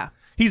Bolling. Yeah.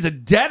 He's a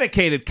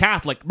dedicated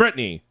Catholic.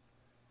 Brittany,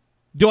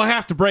 do I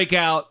have to break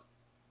out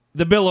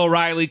the Bill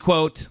O'Reilly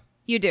quote?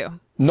 You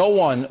do. No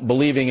one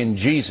believing in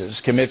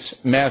Jesus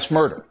commits mass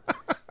murder.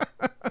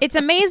 It's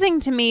amazing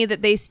to me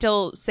that they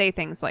still say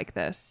things like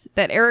this,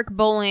 that Eric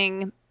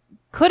Bolling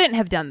couldn't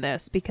have done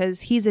this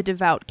because he's a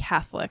devout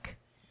Catholic.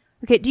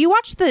 Okay, do you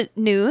watch the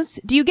news?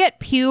 Do you get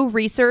Pew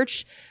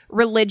Research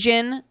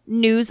religion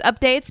news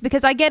updates?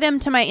 Because I get them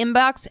to my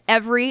inbox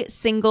every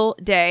single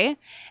day.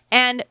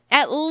 And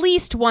at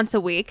least once a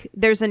week,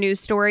 there's a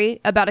news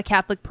story about a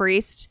Catholic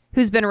priest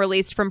who's been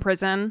released from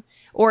prison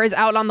or is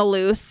out on the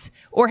loose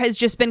or has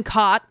just been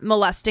caught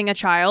molesting a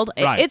child.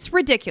 Right. It's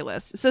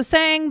ridiculous. So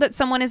saying that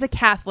someone is a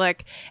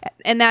Catholic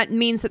and that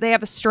means that they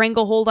have a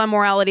stranglehold on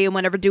morality and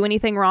will never do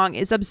anything wrong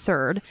is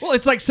absurd. Well,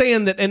 it's like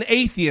saying that an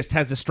atheist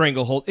has a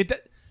stranglehold.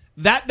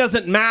 That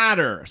doesn't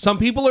matter. Some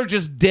people are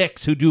just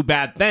dicks who do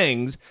bad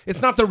things.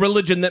 It's not the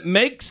religion that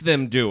makes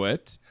them do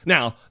it.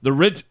 Now, the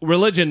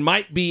religion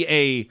might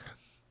be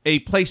a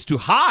place to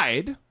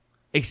hide,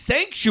 a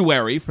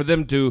sanctuary for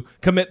them to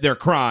commit their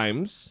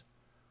crimes,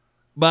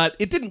 but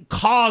it didn't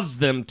cause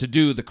them to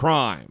do the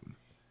crime.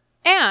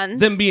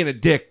 And them being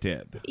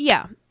addicted.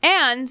 Yeah.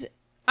 And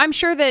I'm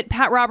sure that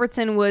Pat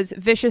Robertson was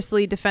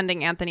viciously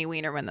defending Anthony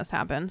Weiner when this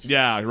happened.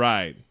 Yeah,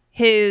 right.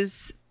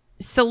 His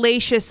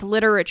salacious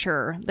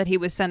literature that he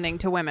was sending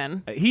to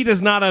women. He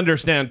does not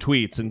understand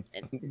tweets and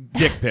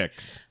dick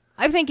pics.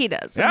 I think he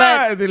does.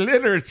 But the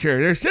literature.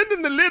 They're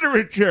sending the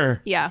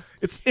literature. Yeah.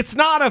 It's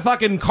not a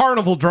fucking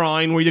carnival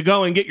drawing where you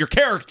go and get your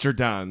caricature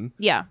done.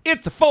 Yeah.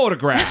 It's a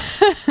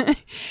photograph.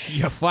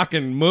 You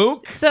fucking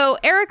mook. So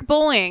Eric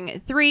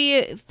Bolling,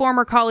 3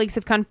 former colleagues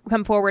have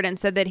come forward and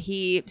said that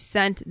he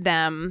sent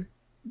them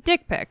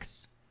dick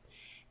pics.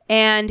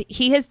 And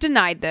he has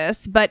denied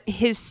this, but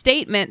his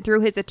statement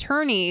through his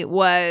attorney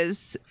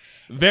was...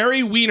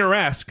 very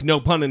Weiner-esque, no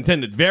pun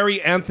intended.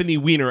 Very Anthony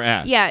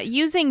Weiner-esque. Yeah,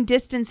 using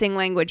distancing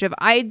language of,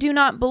 I do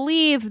not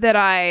believe that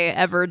I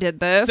ever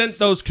did this. Sent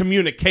those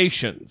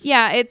communications.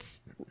 Yeah,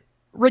 it's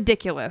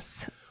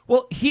ridiculous.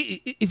 Well,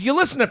 if you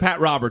listen to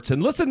Pat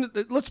Robertson,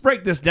 let's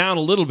break this down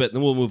a little bit and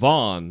then we'll move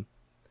on.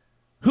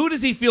 Who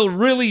does he feel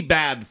really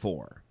bad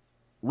for?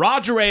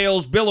 Roger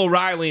Ailes, Bill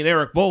O'Reilly, and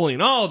Eric Bolling.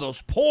 Oh,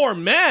 those poor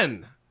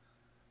men.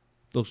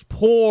 Those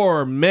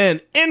poor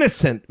men,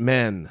 innocent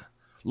men,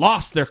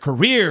 lost their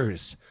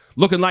careers,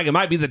 looking like it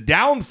might be the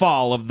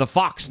downfall of the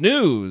Fox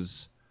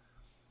News.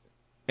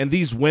 And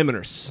these women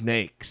are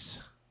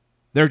snakes.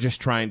 They're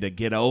just trying to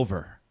get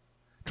over,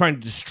 trying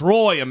to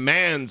destroy a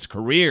man's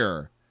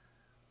career.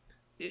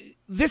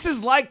 This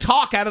is like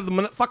talk out of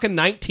the fucking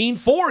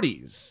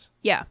 1940s.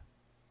 Yeah.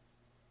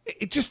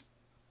 This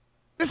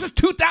is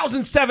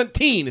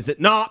 2017, is it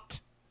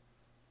not?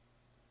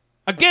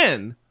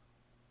 Again,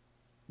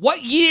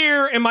 what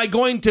year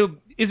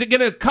is it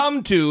going to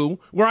come to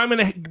where I'm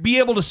going to be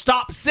able to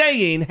stop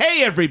saying,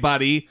 hey,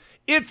 everybody,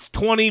 it's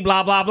 20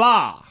 blah, blah,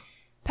 blah?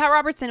 Pat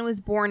Robertson was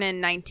born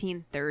in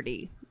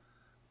 1930.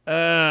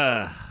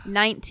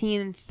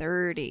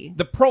 1930.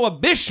 The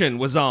Prohibition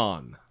was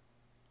on.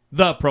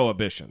 The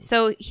Prohibition.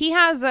 So he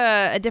has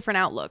a different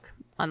outlook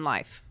on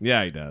life.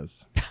 Yeah, he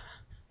does.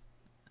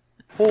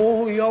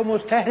 Oh, you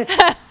almost had it.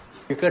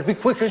 You got to be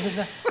quicker than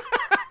that.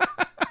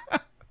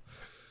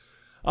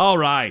 All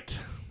right.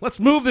 Let's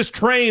move this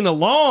train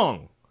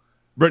along.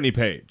 Brittany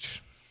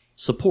Page.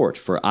 Support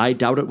for I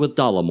Doubt It with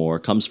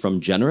Dollamore comes from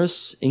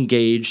generous,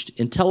 engaged,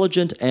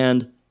 intelligent,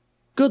 and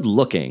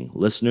good-looking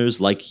listeners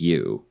like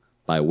you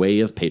by way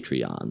of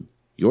Patreon.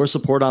 Your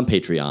support on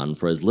Patreon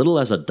for as little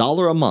as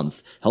 $1 a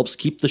month helps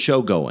keep the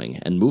show going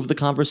and move the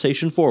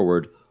conversation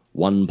forward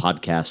one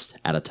podcast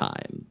at a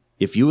time.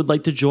 If you would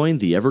like to join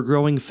the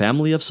ever-growing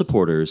family of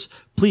supporters,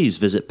 please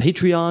visit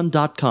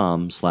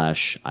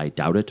patreon.com/I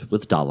Doubt It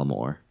with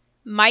Dollamore.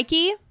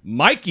 Mikey,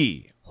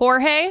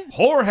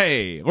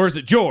 Jorge, or is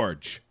it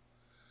George?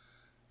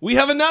 We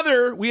have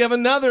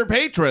another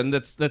patron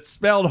that's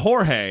spelled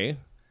Jorge,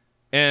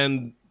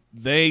 and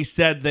they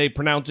said they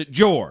pronounce it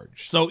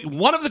George. So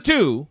one of the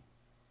two,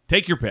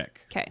 take your pick.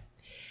 Okay.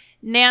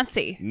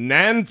 Nancy.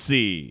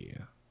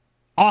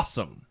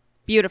 Awesome.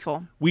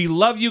 Beautiful. We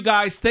love you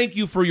guys. Thank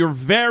you for your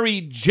very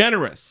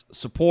generous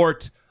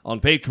support on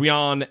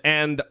Patreon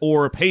and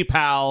or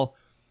PayPal.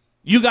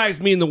 You guys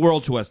mean the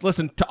world to us.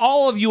 Listen, to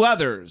all of you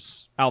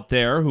others out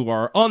there who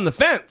are on the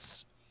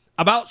fence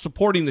about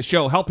supporting the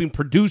show, helping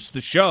produce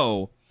the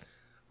show,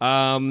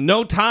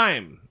 no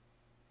time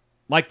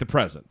like the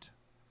present.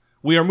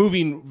 We are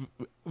moving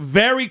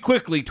very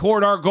quickly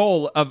toward our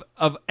goal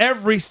of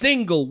every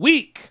single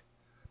week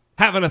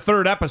having a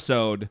third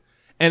episode,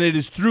 and it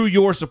is through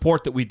your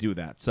support that we do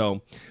that.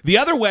 So the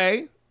other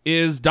way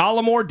is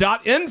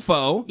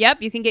dollamore.info.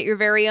 Yep, you can get your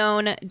very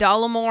own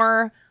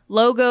Dollamore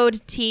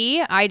logoed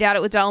tee. I Doubt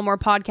It with Dollamore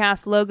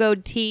podcast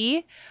logoed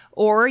tee.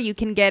 Or you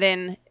can get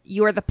in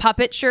You're the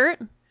Puppet shirt.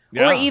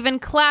 Yeah. Or even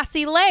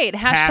Classy Laid.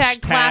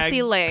 Hashtag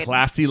Classy Laid.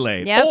 Classy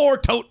Laid. Yep. Or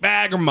tote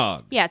bag or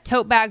mug. Yeah,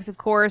 tote bags, of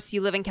course.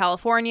 You live in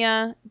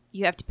California.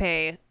 You have to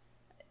pay,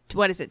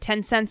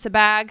 10 cents a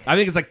bag? I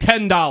think it's like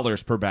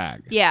 $10 per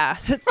bag. Yeah,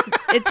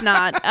 it's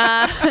not.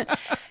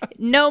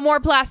 No more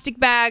plastic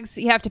bags.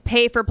 You have to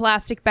pay for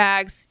plastic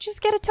bags.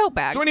 Just get a tote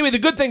bag. So anyway, the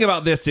good thing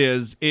about this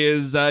is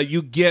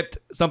you get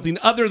something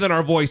other than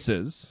our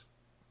voices.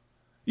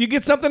 You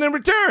get something in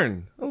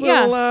return. A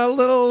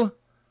little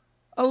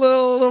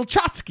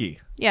Chotsky.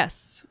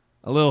 Yes.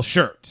 A little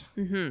shirt.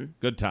 Mm-hmm.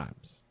 Good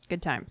times.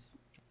 Good times.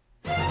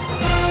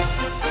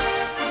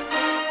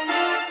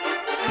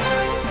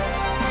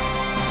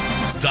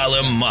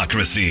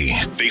 Dollamocracy.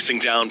 Facing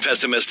down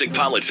pessimistic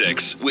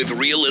politics with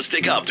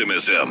realistic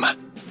optimism.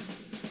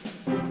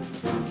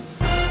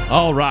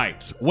 All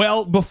right.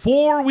 Well,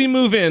 before we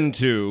move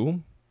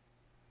into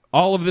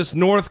all of this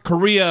North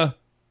Korea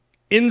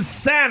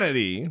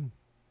insanity,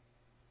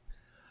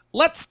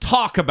 let's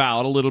talk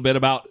a little bit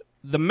about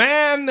the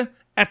man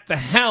at the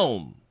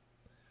helm,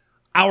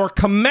 our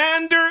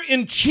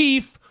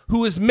commander-in-chief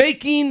who is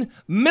making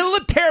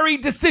military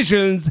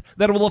decisions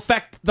that will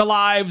affect the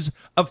lives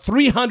of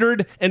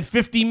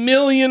 350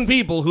 million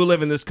people who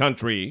live in this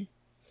country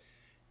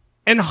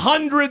and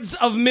hundreds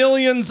of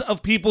millions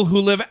of people who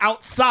live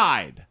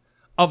outside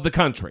of the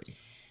country.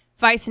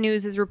 Vice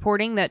News is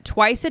reporting that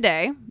twice a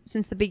day,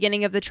 since the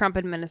beginning of the Trump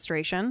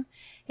administration,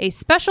 a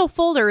special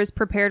folder is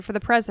prepared for the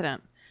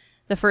president.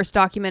 The first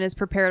document is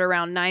prepared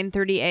around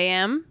 9:30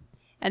 a.m.,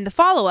 and the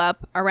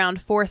follow-up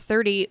around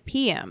 4:30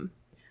 p.m.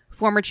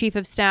 Former Chief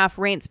of Staff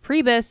Reince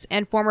Priebus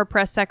and former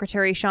Press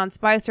Secretary Sean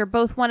Spicer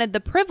both wanted the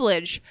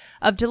privilege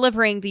of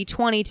delivering the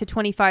 20 to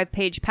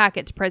 25-page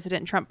packet to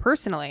President Trump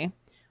personally,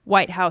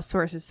 White House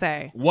sources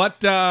say.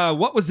 What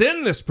was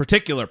in this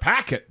particular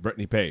packet,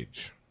 Brittany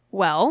Page?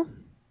 Well,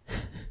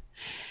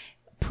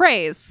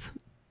 praise.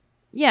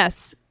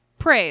 Yes,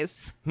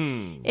 praise.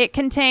 It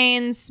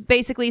contains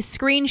basically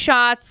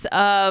screenshots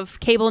of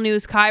cable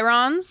news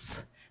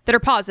chyrons that are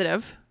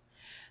positive,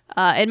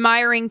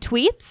 admiring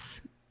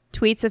tweets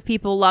of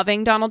people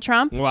loving Donald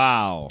Trump.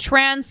 Wow.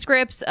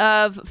 Transcripts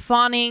of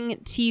fawning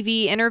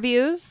TV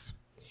interviews,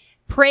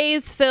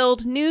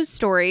 praise-filled news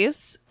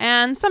stories,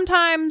 and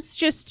sometimes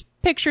just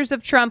pictures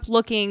of Trump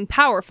looking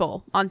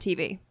powerful on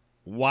TV.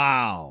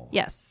 Wow.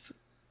 Yes.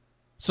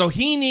 So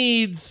he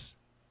needs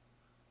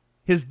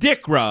his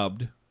dick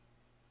rubbed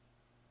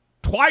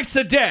twice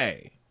a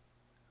day,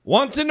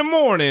 once in the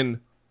morning,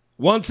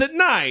 once at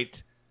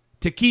night,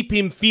 to keep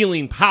him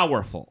feeling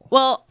powerful.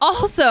 Well,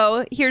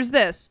 also, here's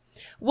this.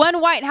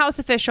 One White House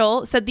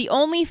official said the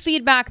only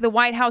feedback the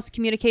White House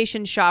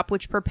communications shop,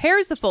 which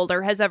prepares the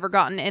folder, has ever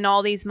gotten in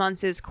all these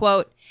months is,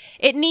 quote,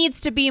 "It needs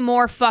to be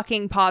more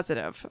fucking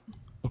positive."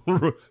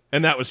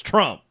 And that was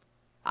Trump.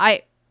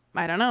 I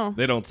don't know.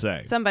 They don't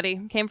say.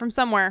 Somebody came from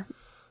somewhere.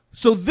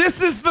 So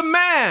this is the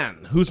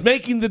man who's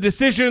making the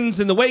decisions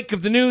in the wake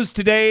of the news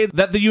today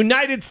that the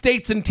United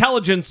States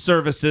intelligence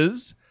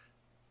services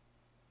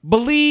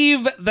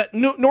believe that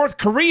North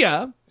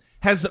Korea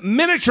has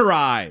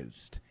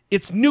miniaturized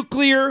its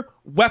nuclear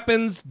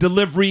weapons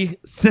delivery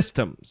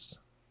systems.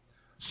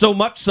 So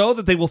much so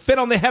that they will fit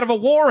on the head of a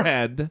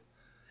warhead.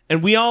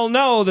 And we all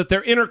know that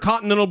their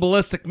intercontinental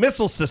ballistic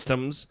missile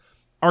systems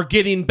are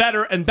getting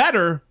better and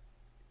better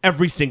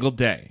every single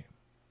day.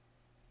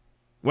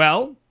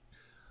 Well,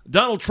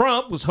 Donald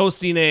Trump was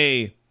hosting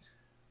a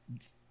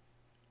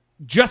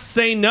Just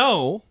Say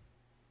No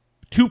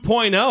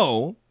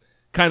 2.0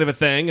 kind of a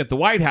thing at the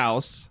White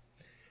House,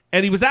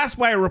 and he was asked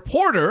by a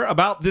reporter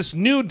about this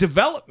new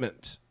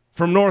development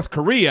from North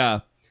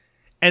Korea,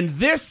 and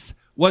this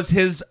was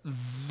his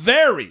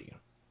very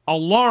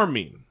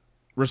alarming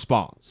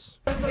response.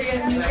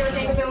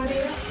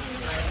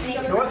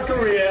 North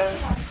Korea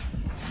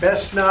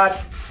best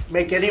not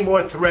make any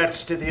more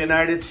threats to the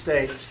United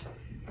States.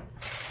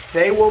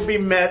 They will be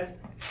met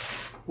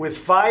with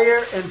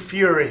fire and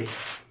fury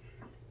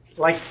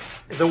like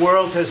the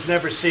world has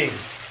never seen.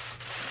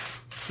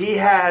 He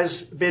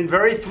has been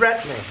very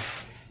threatening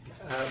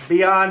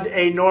beyond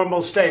a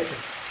normal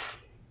statement.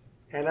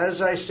 And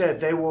as I said,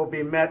 they will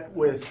be met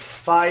with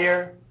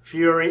fire,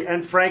 fury,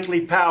 and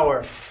frankly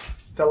power,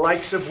 the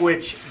likes of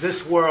which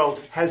this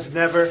world has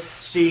never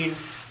seen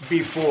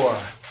before.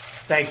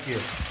 Thank you.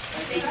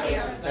 Thank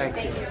you. Thank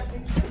you.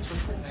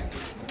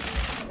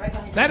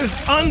 That is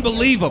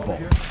unbelievable.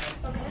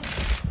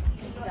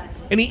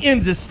 And he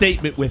ends his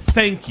statement with,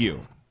 "Thank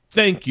you.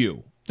 Thank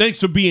you. Thanks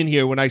for being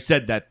here when I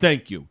said that.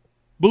 Thank you.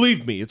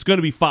 Believe me, it's going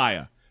to be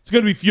fire. It's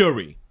going to be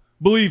fury.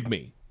 Believe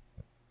me."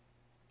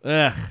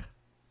 Ugh.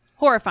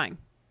 Horrifying.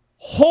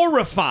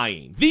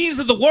 Horrifying. These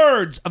are the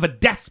words of a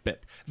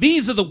despot.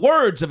 These are the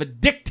words of a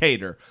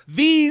dictator.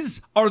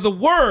 These are the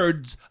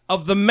words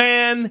of the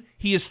man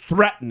he is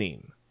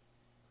threatening.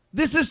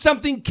 This is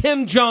something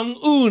Kim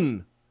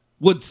Jong-un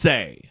would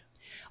say.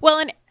 Well,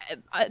 and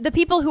the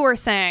people who are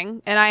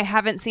saying, and I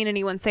haven't seen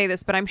anyone say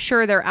this, but I'm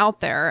sure they're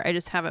out there, I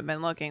just haven't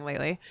been looking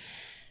lately,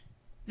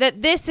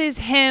 that this is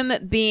him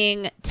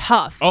being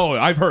tough. Oh,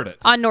 I've heard it.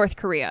 On North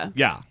Korea.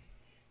 Yeah.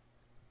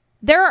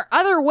 There are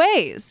other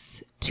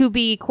ways to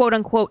be quote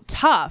unquote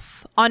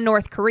tough on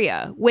North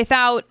Korea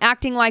without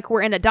acting like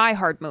we're in a Die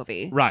Hard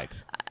movie.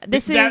 Right.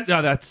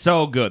 That's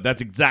so good.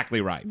 That's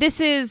exactly right. This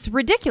is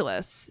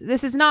ridiculous.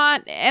 This is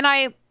not, and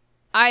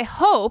I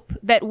hope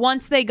that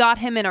once they got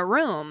him in a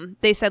room,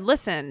 they said,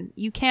 "Listen,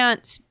 you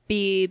can't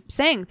be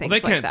saying things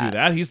like that." They can't do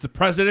that. He's the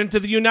president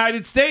of the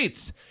United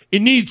States.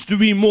 It needs to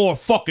be more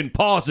fucking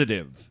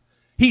positive.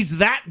 He's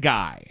that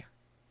guy.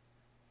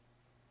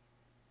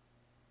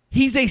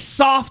 He's a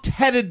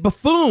soft-headed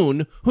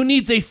buffoon who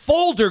needs a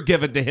folder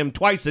given to him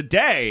twice a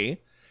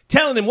day,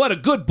 telling him what a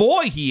good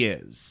boy he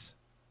is.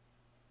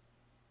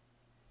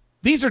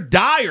 These are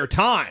dire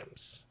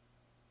times.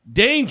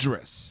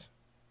 Dangerous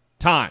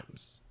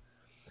times.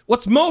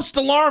 What's most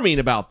alarming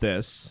about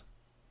this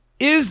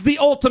is the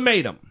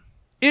ultimatum,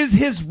 is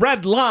his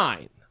red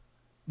line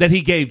that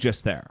he gave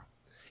just there.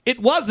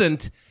 It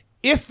wasn't,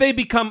 if they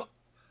become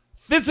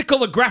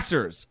physical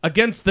aggressors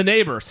against the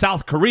neighbor,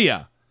 South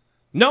Korea.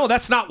 No,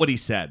 that's not what he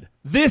said.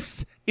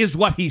 This is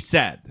what he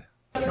said.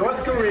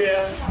 North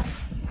Korea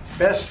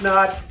best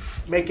not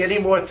make any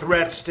more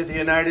threats to the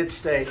United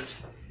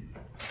States.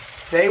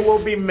 They will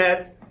be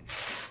met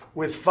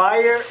with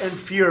fire and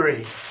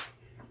fury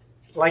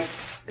like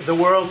the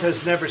world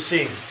has never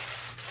seen.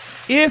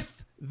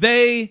 If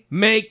they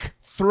make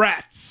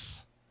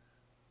threats,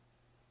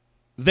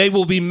 they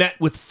will be met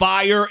with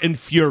fire and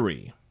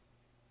fury.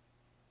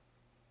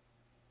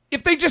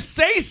 If they just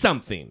say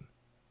something,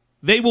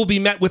 they will be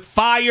met with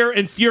fire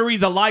and fury,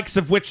 the likes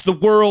of which the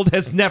world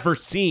has never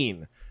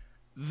seen.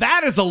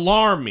 That is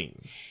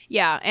alarming.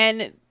 Yeah,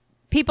 and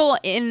people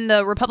in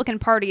the Republican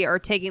Party are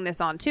taking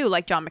this on too,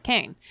 like John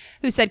McCain,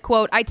 who said,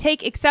 quote, "I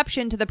take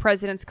exception to the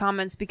president's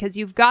comments because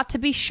you've got to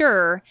be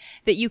sure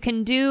that you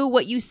can do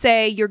what you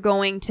say you're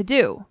going to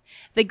do.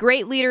 The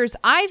great leaders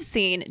I've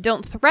seen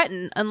don't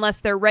threaten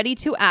unless they're ready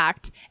to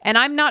act, and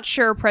I'm not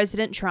sure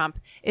President Trump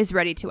is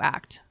ready to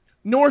act."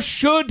 Nor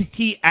should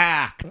he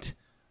act.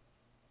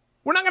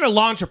 We're not going to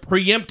launch a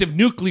preemptive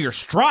nuclear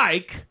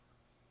strike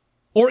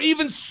or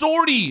even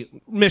sortie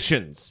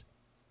missions,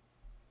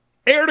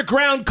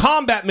 air-to-ground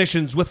combat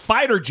missions with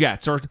fighter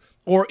jets,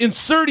 or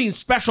inserting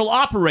special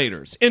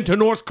operators into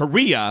North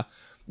Korea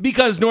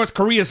because North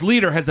Korea's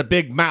leader has a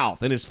big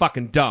mouth and is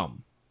fucking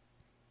dumb.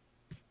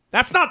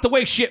 That's not the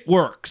way shit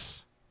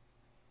works.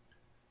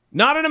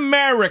 Not in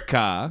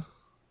America.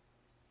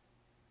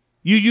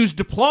 You use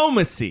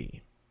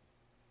diplomacy.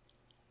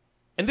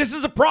 And this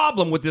is a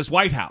problem with this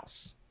White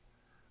House.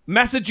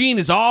 Messaging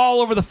is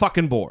all over the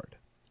fucking board.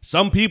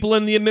 Some people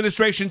in the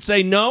administration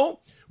say,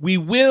 no, we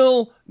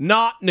will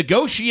not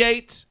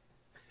negotiate.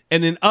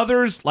 And then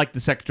others, like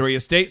the Secretary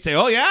of State, say,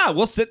 oh yeah,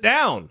 we'll sit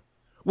down.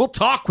 We'll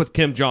talk with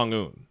Kim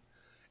Jong-un.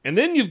 And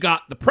then you've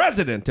got the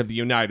President of the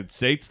United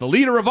States, the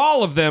leader of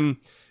all of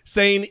them,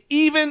 saying,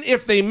 even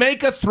if they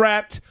make a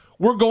threat,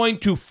 we're going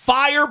to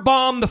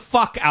firebomb the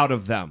fuck out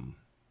of them.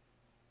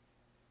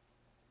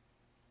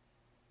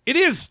 It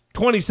is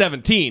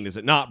 2017, is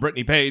it not,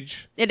 Brittany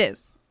Page? It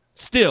is.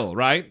 Still,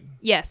 right?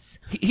 Yes.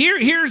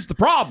 Here's the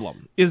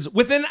problem, is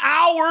within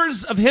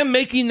hours of him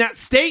making that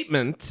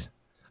statement,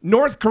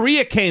 North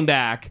Korea came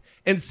back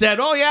and said,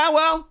 oh yeah,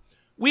 well,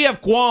 we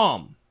have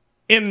Guam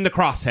in the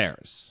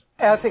crosshairs.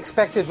 As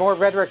expected, more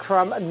rhetoric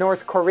from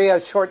North Korea.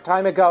 A short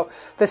time ago,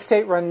 the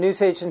state-run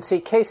news agency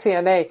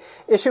KCNA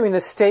issuing a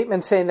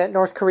statement saying that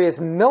North Korea's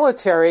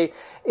military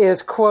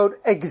is, quote,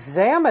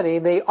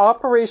 examining the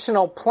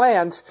operational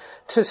plans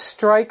to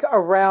strike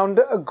around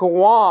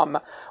Guam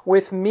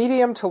with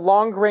medium to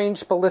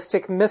long-range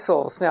ballistic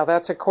missiles. Now,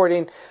 that's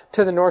according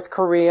to the North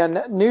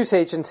Korean news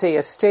agency.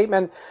 A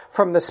statement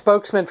from the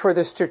spokesman for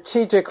the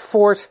Strategic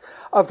Force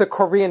of the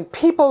Korean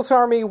People's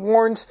Army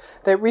warns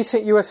that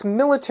recent U.S.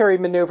 military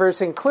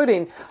maneuvers,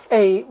 including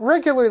a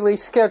regularly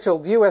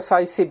scheduled U.S.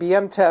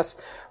 ICBM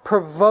test,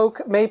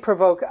 may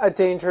provoke a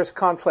dangerous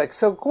conflict.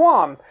 So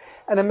Guam,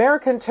 an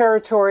American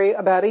territory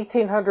about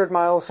 1,800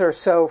 miles or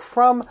so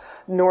from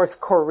North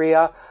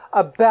Korea,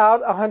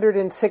 about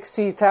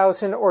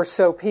 160,000 or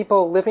so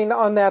people living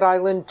on that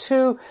island,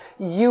 2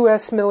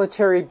 U.S.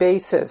 military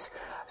bases.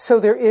 So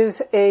there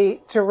is a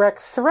direct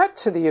threat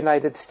to the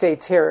United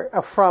States here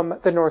from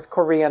the North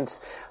Koreans.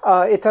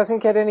 It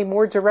doesn't get any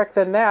more direct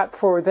than that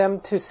for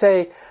them to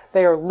say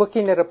they are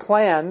looking at a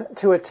plan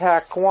to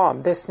attack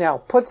Guam. This now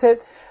puts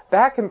it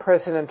back in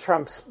President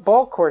Trump's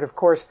ball court, of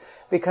course,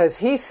 because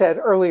he said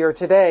earlier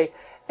today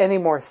any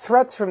more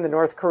threats from the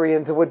North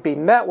Koreans would be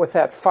met with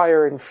that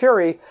fire and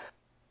fury.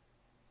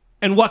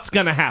 And what's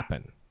going to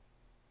happen?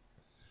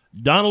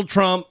 Donald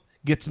Trump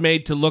gets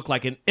made to look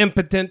like an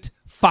impotent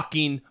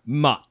fucking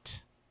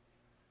mutt.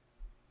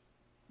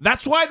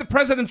 That's why the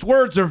president's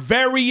words are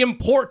very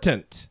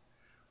important.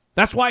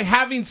 That's why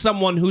having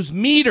someone who's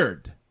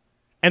metered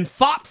and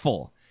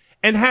thoughtful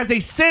and has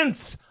a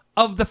sense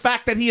of the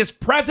fact that he is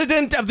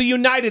president of the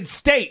United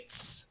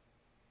States,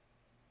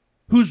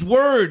 whose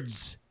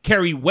words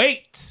carry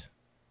weight.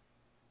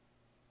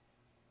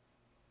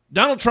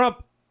 Donald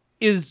Trump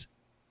is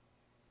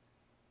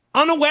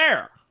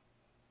unaware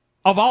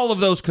of all of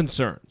those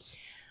concerns.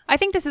 I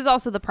think this is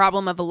also the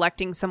problem of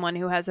electing someone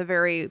who has a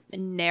very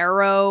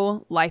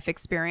narrow life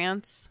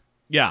experience.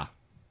 Yeah.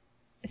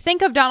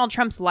 Think of Donald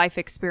Trump's life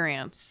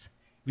experience.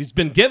 He's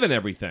been given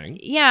everything.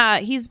 Yeah,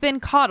 he's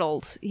been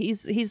coddled.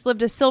 He's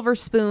lived a silver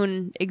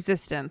spoon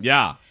existence.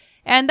 Yeah.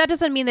 And that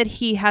doesn't mean that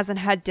he hasn't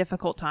had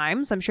difficult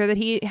times. I'm sure that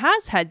he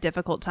has had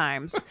difficult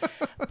times.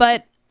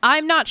 But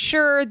I'm not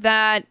sure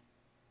that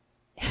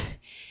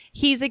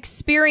he's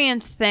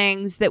experienced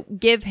things that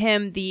give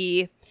him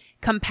the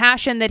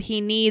compassion that he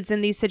needs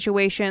in these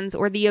situations,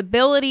 or the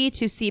ability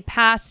to see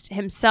past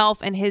himself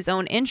and his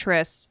own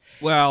interests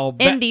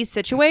in these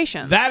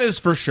situations. That is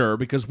for sure,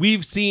 because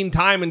we've seen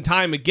time and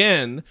time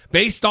again,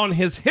 based on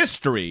his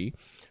history,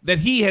 that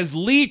he has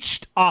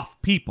leeched off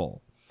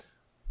people.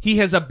 He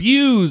has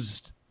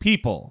abused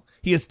people.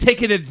 He has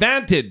taken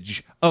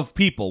advantage of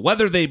people,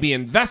 whether they be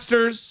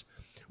investors,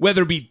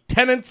 whether it be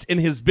tenants in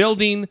his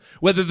building,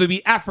 whether they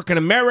be African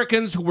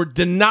Americans who were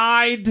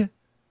denied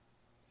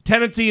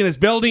tenancy in his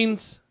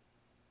buildings.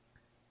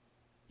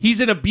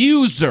 He's an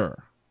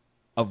abuser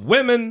of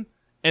women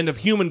and of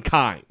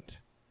humankind.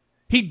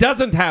 He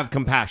doesn't have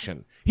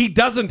compassion. He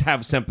doesn't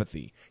have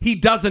sympathy. He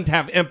doesn't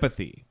have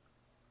empathy.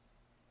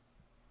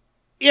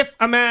 If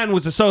a man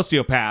was a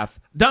sociopath,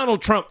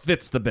 Donald Trump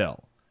fits the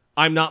bill.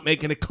 I'm not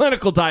making a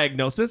clinical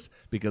diagnosis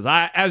because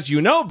as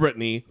you know,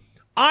 Brittany,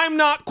 I'm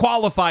not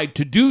qualified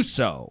to do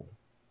so.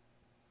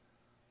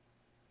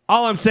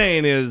 All I'm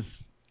saying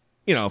is,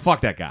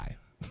 fuck that guy.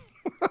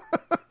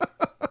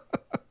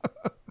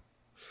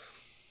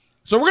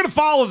 So we're going to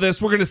follow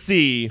this. We're going to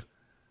see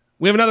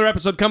We have another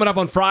episode coming up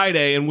on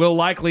Friday, and we'll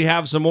likely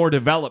have some more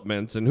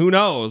developments. And who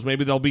knows,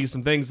 maybe there'll be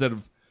some things that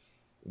have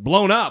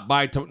blown up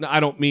by,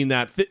 I don't mean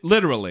that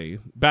literally,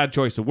 bad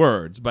choice of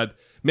words, but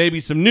maybe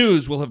some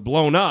news will have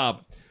blown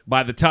up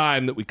by the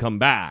time that we come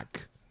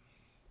back.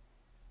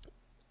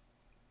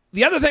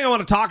 The other thing I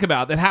want to talk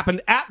about that happened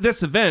at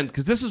this event,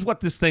 because this is what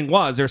this thing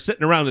was. They're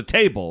sitting around a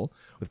table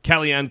with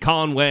Kellyanne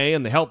Conway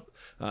and the Health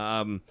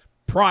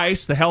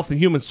Price, the Health and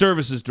Human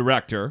Services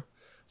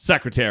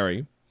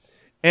Secretary.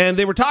 And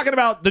they were talking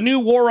about the new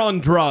war on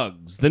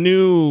drugs, the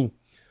new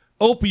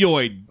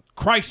opioid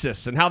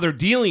crisis, and how they're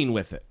dealing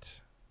with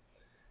it.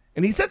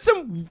 And he said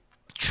some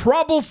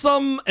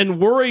troublesome and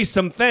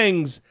worrisome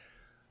things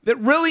that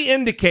really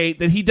indicate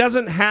that he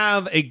doesn't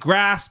have a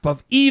grasp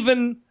of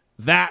even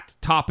that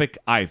topic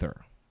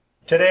either.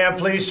 Today I'm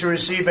pleased to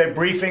receive a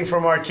briefing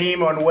from our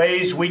team on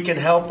ways we can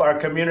help our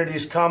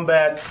communities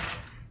combat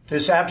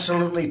this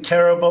absolutely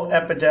terrible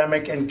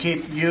epidemic and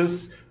keep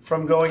youth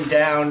from going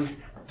down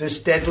this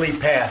deadly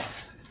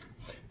path.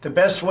 The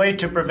best way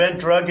to prevent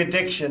drug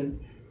addiction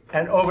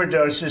and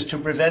overdose is to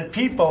prevent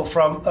people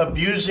from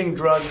abusing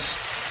drugs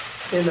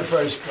in the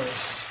first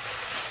place.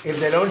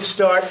 If they don't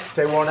start,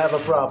 they won't have a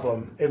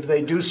problem. If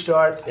they do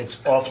start, it's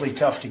awfully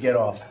tough to get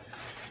off.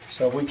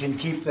 So we can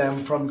keep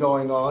them from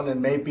going on, and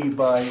maybe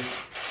by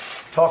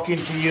talking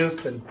to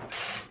youth and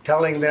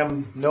telling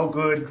them no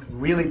good,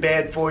 really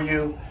bad for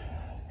you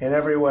in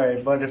every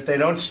way. But if they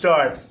don't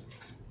start,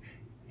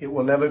 it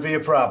will never be a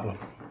problem.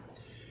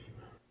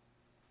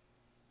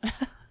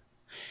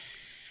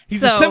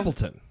 He's a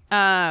simpleton.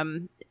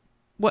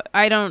 What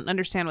I don't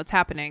understand what's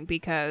happening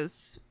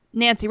because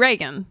Nancy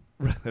Reagan.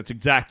 That's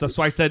exact. That's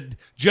why I said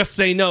just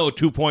say no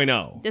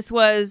 2.0. This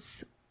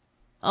was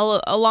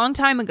a long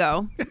time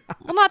ago.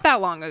 Well, not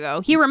that long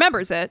ago. He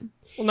remembers it.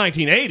 Well,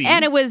 1980s.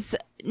 And it was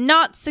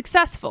not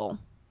successful.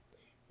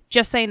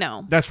 Just say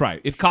no. That's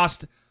right. It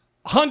cost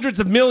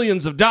hundreds of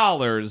millions of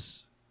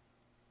dollars.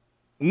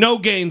 No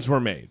gains were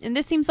made. And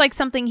this seems like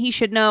something he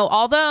should know,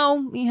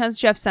 although he has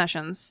Jeff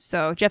Sessions.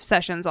 So Jeff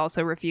Sessions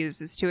also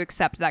refuses to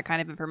accept that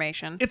kind of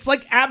information. It's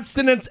like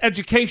abstinence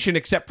education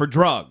except for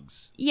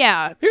drugs.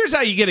 Yeah. Here's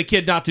how you get a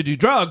kid not to do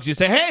drugs. You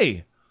say,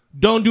 hey,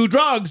 don't do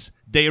drugs.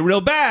 They're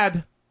real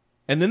bad.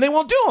 And then they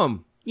won't do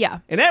them. Yeah.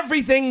 And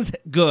everything's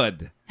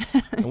good.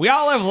 And we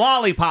all have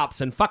lollipops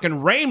and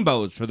fucking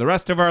rainbows for the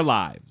rest of our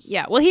lives.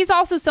 Yeah. Well, he's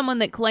also someone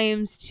that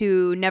claims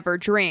to never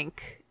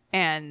drink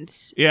and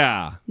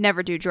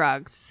never do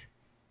drugs.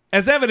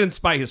 As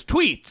evidenced by his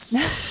tweets,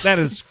 that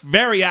is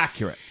very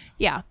accurate.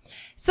 Yeah.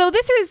 So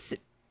this is,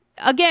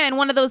 again,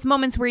 one of those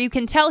moments where you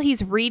can tell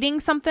he's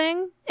reading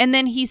something, and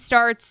then he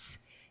starts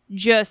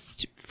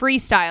just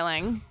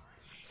freestyling.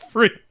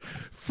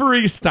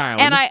 Freestyling.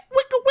 And I...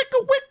 Wicka,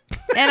 wicka, wick.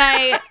 And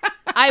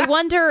I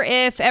wonder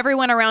if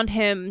everyone around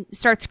him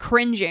starts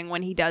cringing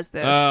when he does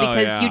this,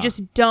 because you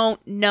just don't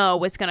know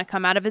what's going to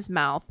come out of his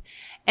mouth.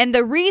 And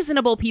the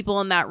reasonable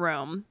people in that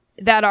room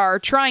that are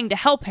trying to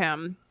help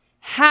him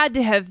had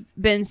to have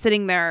been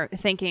sitting there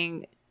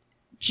thinking,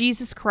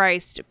 Jesus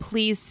Christ,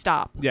 please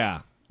stop.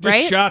 Yeah.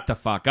 Just shut the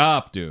fuck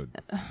up,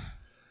 dude.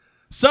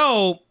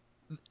 So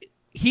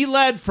he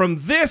led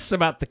from this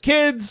about the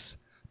kids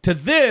to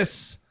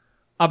this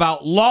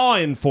about law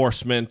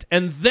enforcement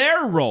and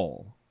their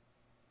role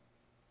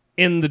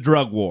in the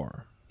drug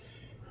war.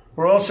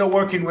 We're also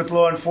working with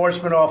law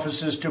enforcement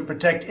officers to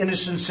protect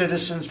innocent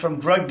citizens from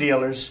drug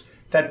dealers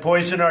that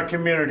poison our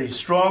community.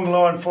 Strong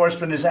law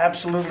enforcement is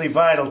absolutely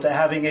vital to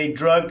having a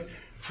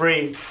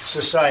drug-free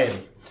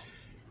society.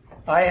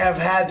 I have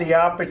had the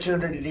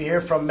opportunity to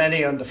hear from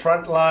many on the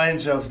front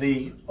lines of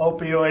the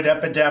opioid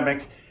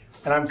epidemic,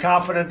 and I'm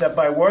confident that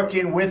by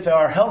working with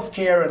our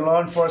healthcare and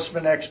law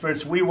enforcement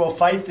experts, we will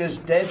fight this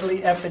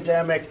deadly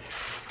epidemic,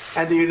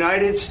 and the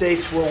United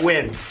States will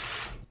win.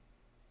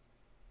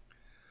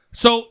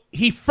 So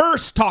he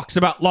first talks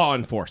about law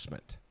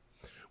enforcement,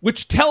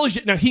 which tells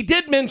you, now he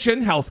did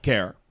mention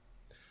healthcare,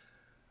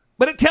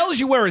 but it tells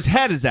you where his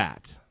head is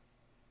at.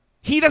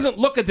 He doesn't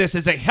look at this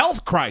as a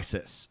health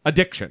crisis,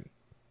 addiction.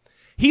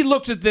 He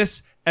looks at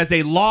this as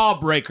a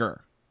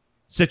lawbreaker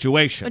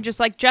situation. Just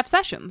like Jeff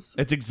Sessions.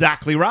 That's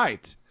exactly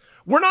right.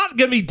 We're not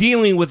going to be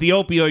dealing with the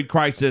opioid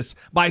crisis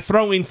by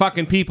throwing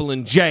fucking people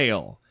in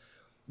jail.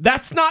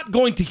 That's not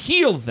going to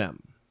heal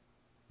them.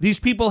 These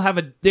people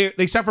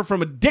they suffer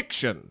from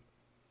addiction.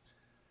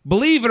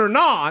 Believe it or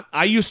not,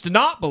 I used to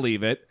not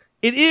believe it,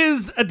 it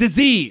is a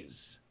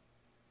disease.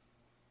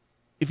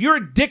 If you're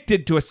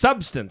addicted to a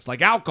substance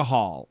like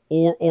alcohol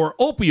or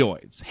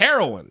opioids,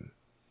 heroin,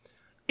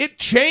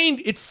 it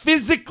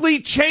physically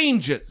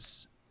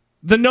changes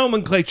the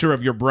nomenclature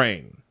of your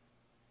brain.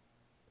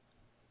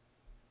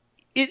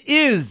 It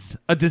is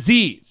a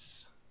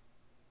disease.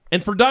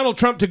 And for Donald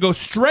Trump to go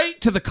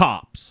straight to the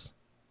cops,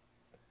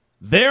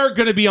 they're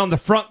going to be on the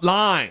front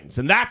lines,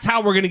 and that's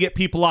how we're going to get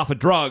people off of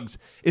drugs,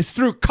 is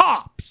through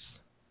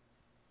cops.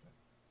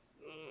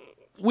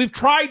 We've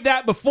tried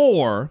that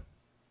before.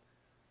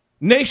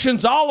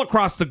 Nations all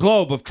across the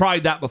globe have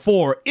tried that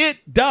before.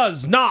 It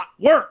does not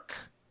work.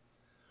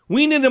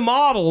 We need a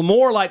model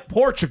more like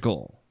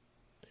Portugal,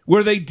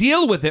 where they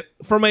deal with it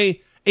from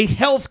a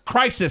health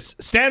crisis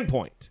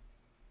standpoint.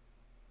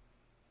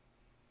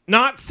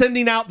 Not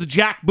sending out the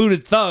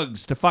jackbooted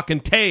thugs to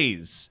fucking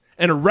tase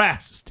and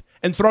arrest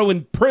and throw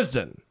in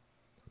prison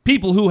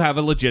people who have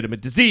a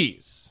legitimate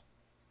disease.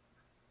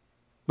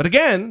 But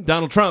again,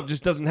 Donald Trump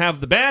just doesn't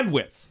have the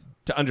bandwidth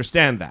to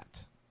understand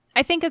that.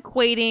 I think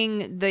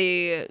equating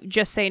the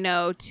just say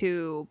no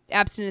to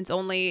abstinence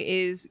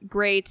only is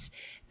great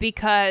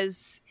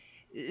because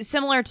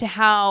similar to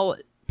how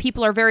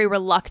people are very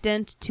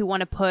reluctant to want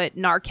to put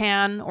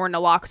Narcan or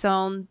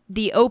naloxone,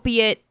 the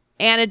opiate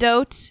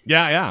antidote,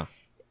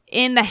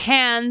 in the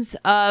hands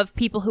of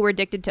people who are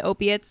addicted to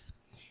opiates,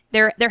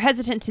 they're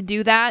hesitant to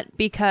do that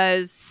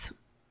because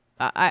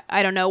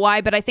I don't know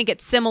why, but I think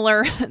it's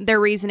similar, their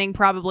reasoning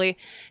probably,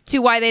 to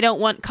why they don't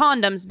want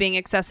condoms being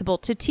accessible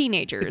to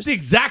teenagers. It's the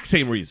exact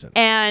same reason.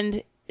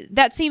 And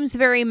that seems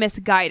very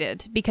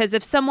misguided because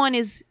if someone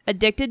is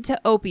addicted to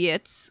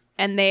opiates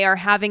and they are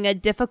having a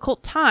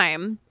difficult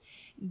time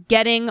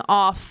getting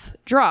off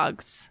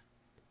drugs,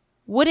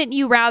 wouldn't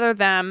you rather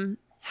them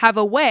have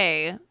a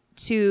way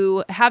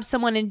to have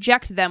someone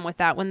inject them with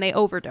that when they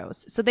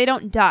overdose so they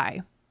don't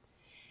die?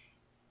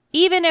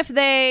 Even if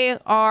they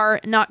are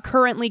not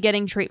currently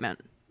getting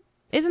treatment.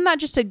 Isn't that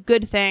just a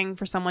good thing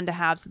for someone to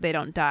have so they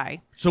don't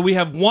die? So we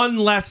have one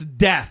less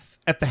death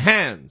at the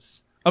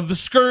hands of the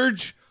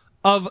scourge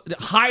of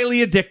highly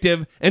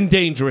addictive and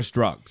dangerous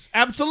drugs.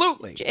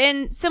 Absolutely.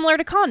 And similar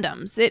to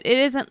condoms, it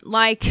isn't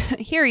like,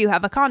 here you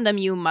have a condom,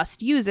 you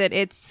must use it.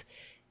 It's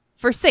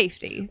for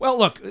safety. Well,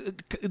 look,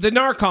 the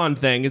Narcan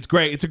thing, it's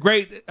great. It's a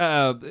great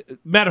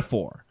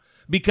metaphor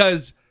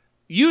because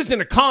using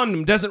a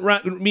condom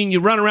doesn't mean you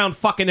run around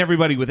fucking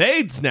everybody with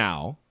AIDS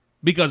now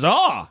because,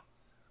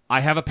 I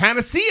have a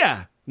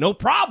panacea. No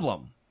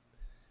problem.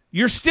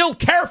 You're still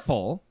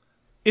careful.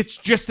 It's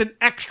just an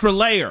extra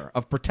layer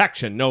of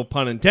protection, no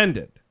pun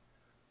intended.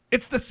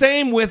 It's the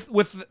same with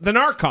the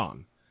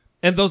Narcan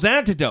and those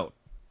antidote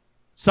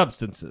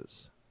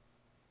substances.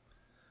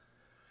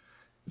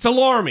 It's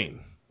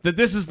alarming that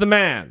this is the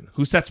man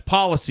who sets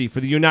policy for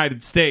the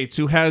United States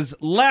who has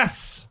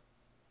less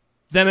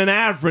than an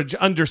average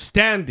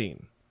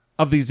understanding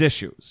of these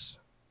issues.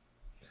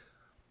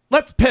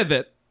 Let's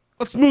pivot.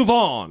 Let's move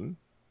on.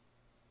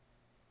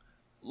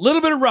 A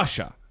little bit of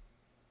Russia.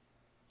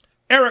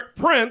 Eric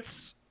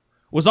Prince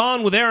was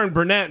on with Erin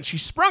Burnett, and she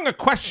sprung a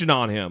question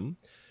on him.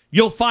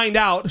 You'll find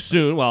out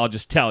soon. Well, I'll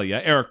just tell you.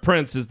 Eric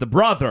Prince is the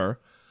brother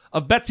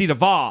of Betsy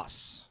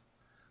DeVos,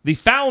 the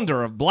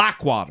founder of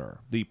Blackwater,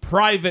 the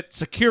private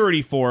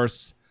security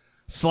force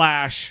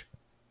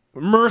 /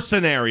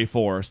 mercenary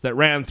force that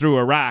ran through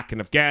Iraq and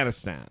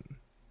Afghanistan.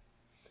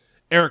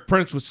 Eric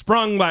Prince was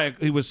sprung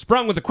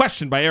with a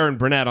question by Erin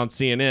Burnett on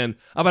CNN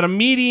about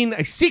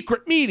a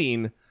secret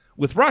meeting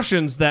with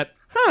Russians that,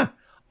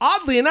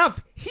 oddly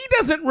enough, he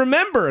doesn't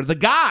remember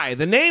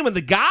the name of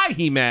the guy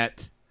he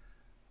met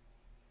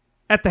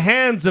at the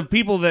hands of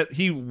people that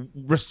he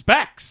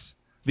respects,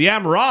 the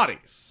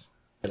Emiratis.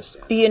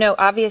 You know,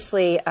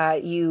 obviously,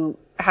 you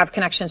have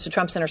connections to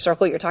Trump's inner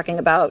circle. You're talking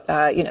about,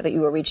 that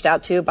you were reached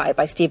out to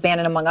by Steve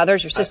Bannon, among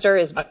others. Your sister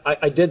is...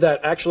 I did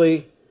that.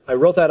 Actually, I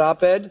wrote that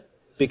op-ed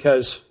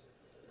because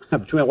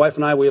between my wife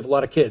and I, we have a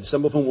lot of kids,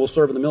 some of whom will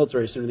serve in the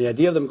military soon. The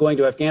idea of them going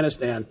to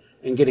Afghanistan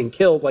and getting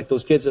killed like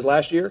those kids did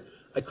last year,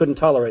 I couldn't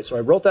tolerate. So I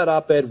wrote that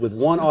op-ed with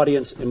one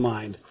audience in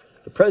mind.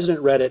 The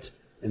president read it,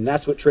 and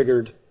that's what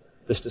triggered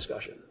this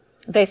discussion.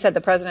 They said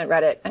the president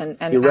read it and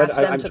he read, asked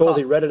them I'm to told call.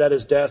 he read it at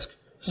his desk,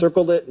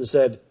 circled it, and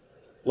said,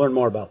 learn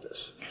more about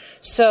this.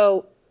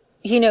 So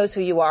he knows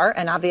who you are.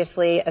 And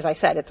obviously, as I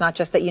said, it's not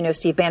just that you know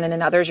Steve Bannon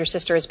and others. Your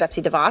sister is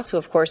Betsy DeVos, who,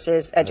 of course,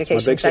 is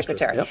Education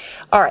Secretary. Yep.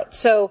 All right.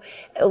 So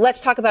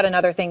let's talk about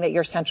another thing that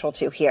you're central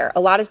to here. A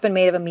lot has been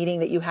made of a meeting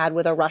that you had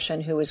with a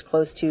Russian who is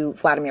close to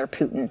Vladimir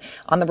Putin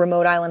on the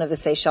remote island of the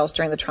Seychelles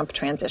during the Trump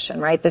transition,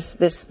 right?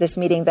 This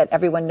meeting that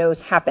everyone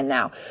knows happened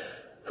now.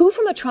 Who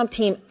from the Trump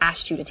team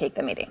asked you to take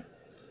the meeting?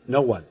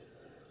 No one.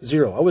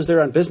 Zero. I was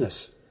there on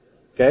business.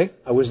 Okay?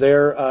 I was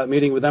there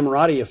meeting with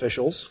Emirati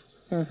officials.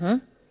 Mm-hmm.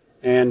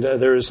 And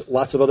there's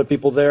lots of other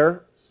people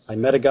there. I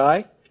met a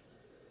guy.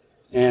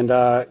 And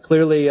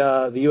clearly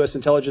the U.S.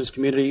 intelligence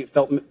community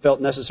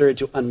felt necessary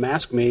to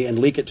unmask me and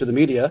leak it to the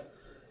media.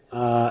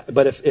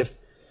 But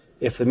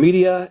if the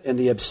media and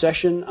the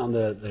obsession on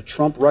the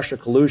Trump-Russia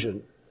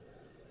collusion,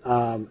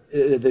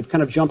 they've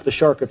kind of jumped the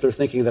shark if they're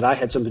thinking that I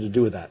had something to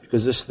do with that.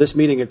 Because this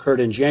meeting occurred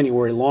in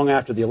January, long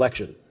after the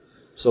election.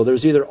 So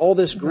there's either all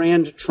this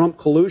grand Trump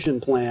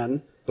collusion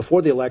plan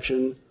before the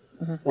election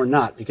or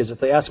not. Because if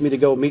they asked me to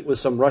go meet with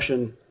some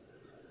Russian,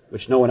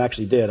 which no one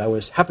actually did,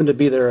 happened to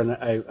be there and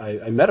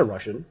I met a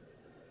Russian.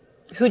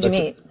 Who'd you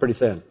meet? Pretty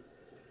thin.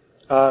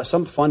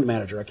 Some fund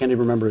manager. I can't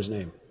even remember his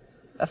name.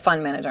 A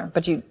fund manager,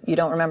 but you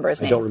don't remember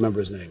his name? I don't remember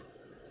his name.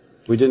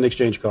 We didn't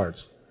exchange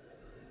cards.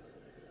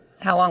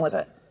 How long was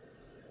it?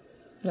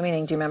 The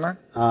meeting, do you remember?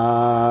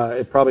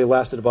 It probably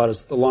lasted about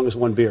as long as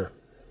one beer.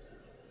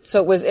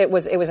 So it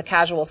was a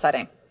casual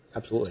setting.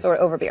 Absolutely. Sort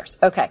of over beers.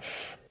 Okay.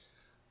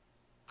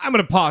 I'm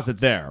going to pause it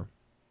there.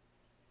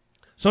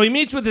 So he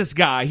meets with this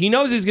guy. He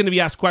knows he's going to be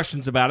asked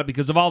questions about it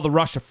because of all the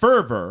Russia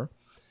fervor.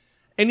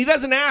 And he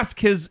doesn't ask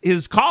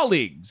his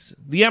colleagues,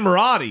 the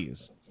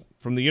Emiratis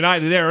from the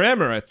United Arab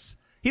Emirates.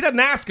 He doesn't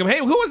ask him, hey,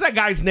 who was that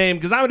guy's name?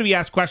 Because I'm going to be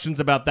asked questions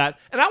about that.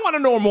 And I want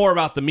to know more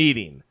about the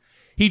meeting.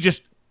 He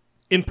just,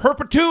 in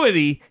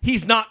perpetuity,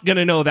 he's not going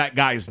to know that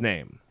guy's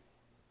name.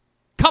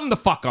 Come the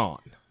fuck on.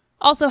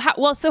 Also,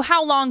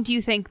 how long do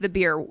you think the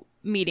beer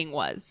meeting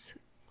was?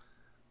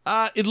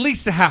 At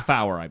least a half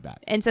hour, I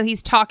bet. And so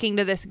he's talking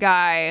to this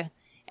guy,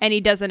 and he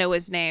doesn't know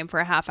his name for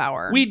a half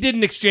hour. We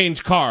didn't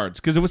exchange cards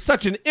because it was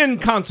such an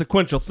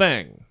inconsequential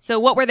thing. So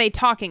what were they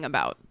talking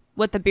about?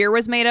 What the beer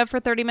was made of for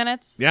 30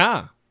 minutes?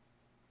 Yeah.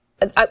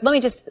 Let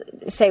me just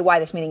say why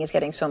this meeting is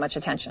getting so much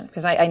attention,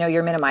 because I know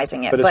you're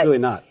minimizing it. But it's really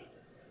not.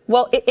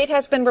 Well, it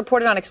has been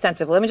reported on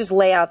extensively. Let me just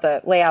lay out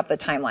the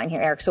timeline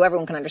here, Eric, so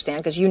everyone can understand,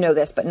 because you know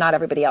this, but not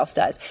everybody else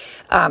does.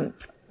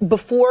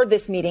 Before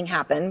this meeting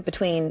happened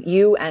between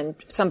you and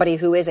somebody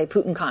who is a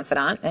Putin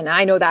confidant, and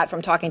I know that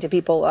from talking to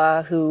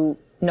people who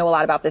know a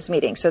lot about this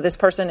meeting. So this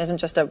person isn't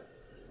just a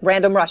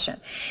random Russian.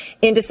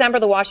 In December,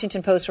 the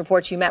Washington Post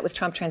reports you met with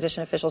Trump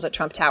transition officials at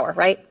Trump Tower,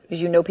 right?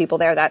 Because you know people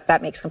there.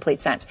 That makes complete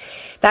sense.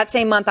 That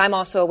same month, I'm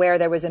also aware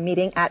there was a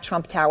meeting at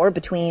Trump Tower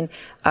between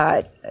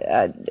Jared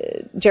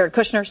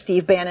Kushner,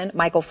 Steve Bannon,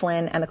 Michael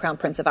Flynn, and the Crown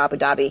Prince of Abu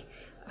Dhabi,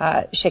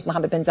 Sheikh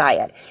Mohammed bin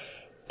Zayed.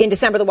 In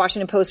December, the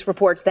Washington Post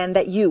reports then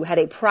that you had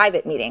a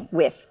private meeting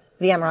with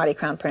the Emirati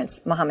Crown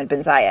Prince Mohammed bin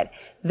Zayed.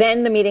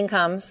 Then the meeting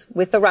comes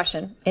with the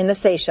Russian in the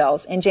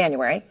Seychelles in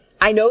January.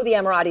 I know the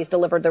Emiratis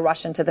delivered the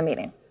Russian to the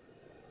meeting.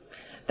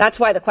 That's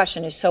why the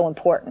question is so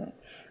important.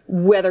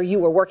 Whether you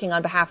were working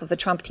on behalf of the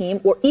Trump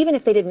team, or even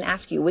if they didn't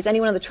ask you, was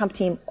anyone on the Trump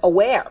team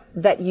aware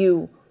that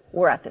you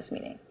were at this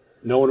meeting?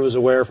 No one was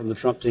aware from the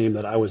Trump team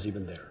that I was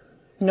even there.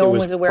 No one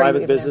was aware. It was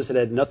private business. It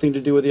had nothing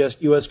to do with the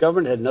U.S.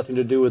 government. It had nothing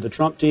to do with the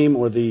Trump team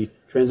or the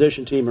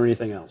transition team or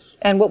anything else.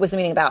 And what was the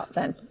meeting about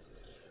then?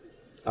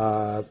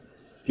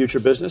 Future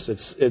business.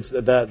 It's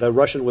that the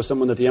Russian was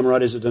someone that the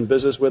Emiratis had done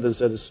business with and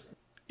said.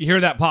 You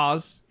hear that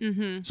pause?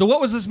 Mm-hmm. So what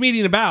was this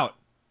meeting about?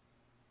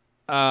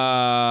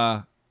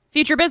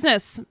 Future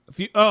business.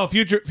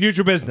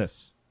 Future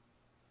business.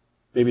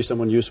 Maybe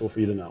someone useful for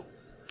you to know.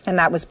 And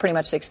that was pretty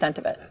much the extent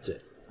of it. That's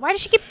it. Why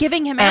does she keep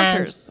giving him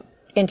answers?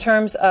 In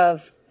terms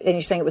of, and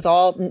you're saying it was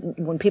all,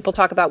 when people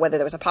talk about whether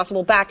there was a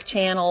possible back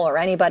channel or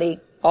anybody,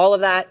 all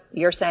of that,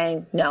 you're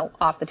saying no,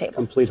 off the table.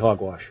 Complete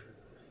hogwash.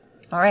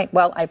 All right.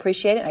 Well, I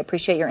appreciate it. I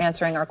appreciate your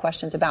answering our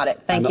questions about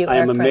it. Thank you, I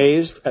am Eric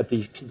amazed at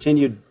the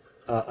continued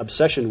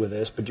obsession with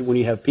this, but when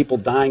you have people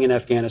dying in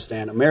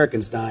Afghanistan,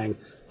 Americans dying,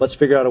 let's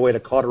figure out a way to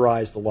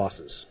cauterize the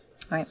losses.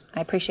 All right. I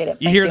appreciate it.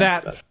 You hear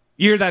that?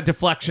 You hear that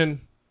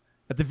deflection?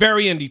 At the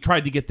very end, he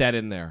tried to get that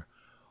in there.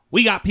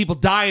 We got people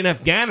dying in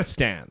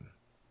Afghanistan.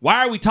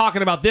 Why are we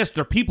talking about this?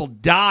 There are people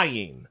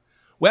dying.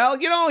 Well,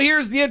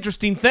 here's the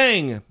interesting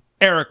thing,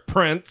 Eric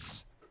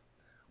Prince.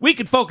 We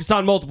could focus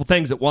on multiple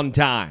things at one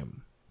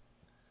time.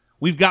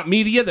 We've got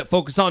media that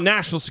focus on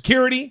national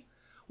security.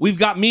 We've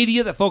got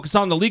media that focus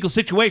on the legal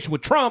situation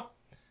with Trump.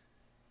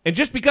 And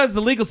just because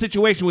the legal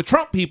situation with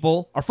Trump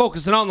people are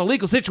focusing on the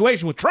legal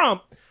situation with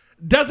Trump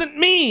doesn't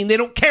mean they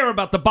don't care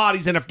about the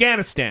bodies in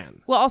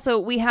Afghanistan. Well, also,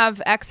 we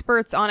have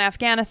experts on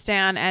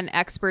Afghanistan and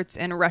experts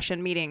in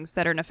Russian meetings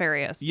that are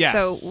nefarious. Yes.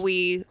 So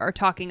we are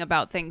talking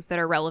about things that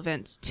are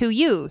relevant to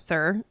you,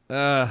 sir.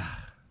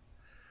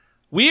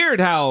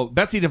 Weird how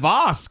Betsy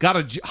DeVos got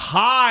a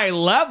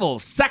high-level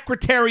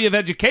Secretary of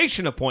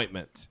Education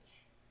appointment.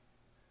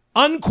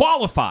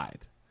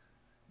 Unqualified.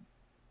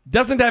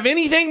 Doesn't have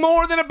anything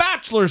more than a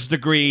bachelor's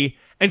degree,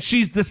 and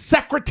she's the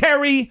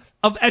Secretary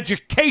of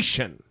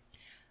Education.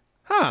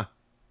 Huh.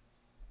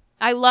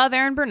 I love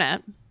Erin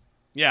Burnett.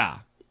 Yeah.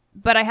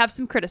 But I have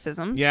some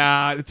criticisms.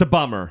 Yeah, it's a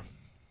bummer.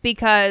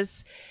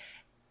 Because,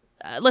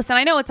 listen,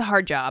 I know it's a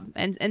hard job,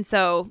 and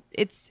so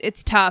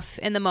it's tough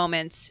in the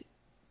moment,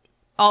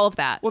 all of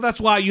that. Well,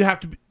 that's why you have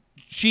to...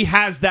 She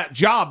has that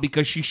job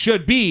because she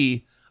should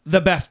be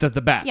the best of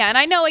the best. Yeah, and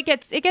I know it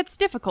gets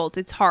difficult.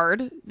 It's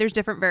hard. There's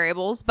different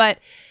variables, but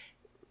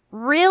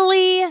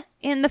really,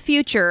 in the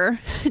future,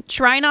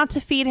 try not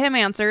to feed him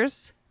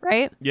answers,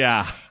 right?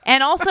 Yeah.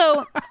 And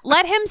also,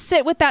 let him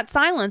sit with that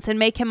silence and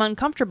make him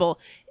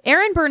uncomfortable.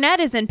 Erin Burnett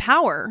is in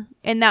power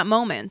in that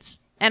moment,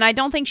 and I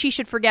don't think she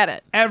should forget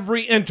it.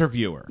 Every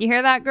interviewer. You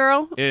hear that,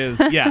 girl?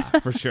 Yeah,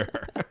 for sure.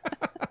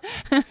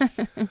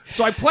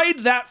 So I played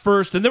that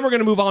first, and then we're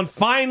going to move on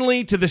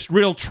finally to this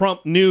real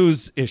Trump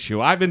news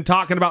issue. I've been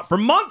talking about for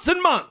months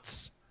and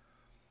months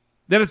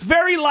that it's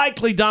very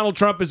likely Donald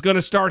Trump is going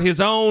to start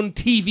his own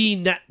TV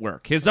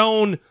network, his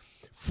own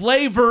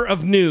flavor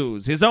of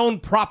news, his own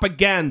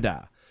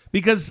propaganda,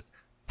 because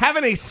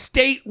having a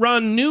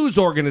state-run news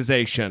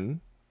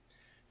organization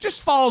just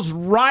falls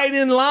right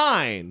in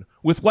line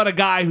with what a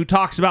guy who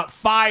talks about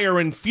fire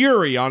and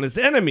fury on his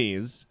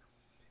enemies,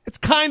 it's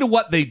kind of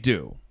what they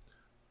do.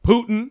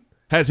 Putin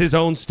has his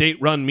own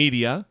state-run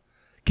media.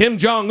 Kim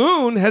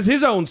Jong-un has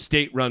his own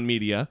state-run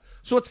media.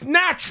 So it's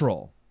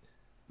natural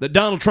that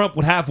Donald Trump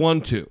would have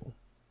one too.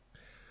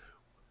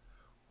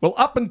 Well,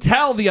 up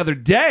until the other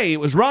day, it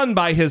was run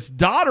by his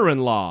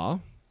daughter-in-law,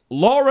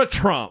 Laura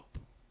Trump.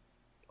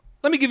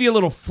 Let me give you a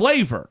little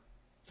flavor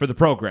for the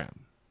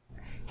program.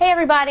 Hey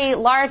everybody,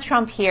 Laura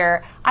Trump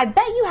here. I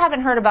bet you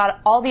haven't heard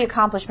about all the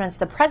accomplishments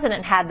the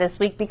president had this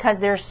week because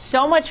there's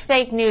so much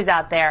fake news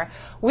out there.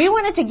 We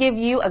wanted to give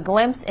you a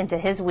glimpse into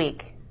his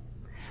week.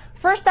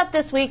 First up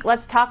this week,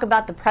 let's talk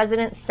about the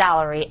president's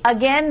salary.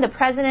 Again, the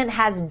president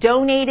has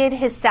donated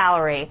his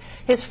salary.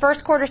 His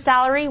first quarter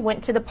salary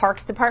went to the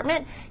Parks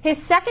Department. His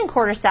second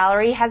quarter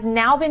salary has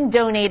now been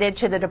donated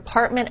to the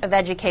Department of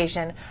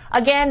Education.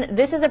 Again,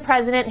 this is a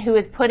president who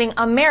is putting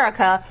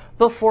America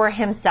before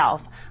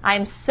himself. I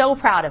am so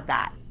proud of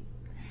that.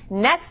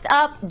 Next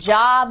up,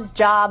 jobs,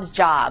 jobs,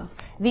 jobs.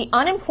 The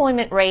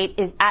unemployment rate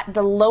is at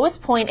the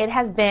lowest point it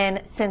has been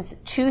since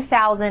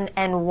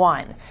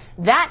 2001.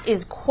 That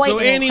is quite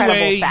an incredible fact. So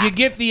anyway, you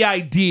get the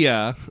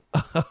idea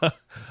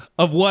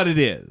of what it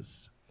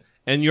is.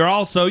 And you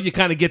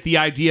kind of get the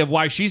idea of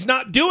why she's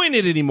not doing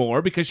it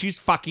anymore, because she's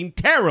fucking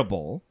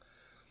terrible.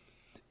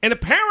 And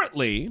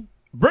apparently,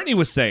 Brittany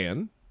was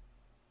saying,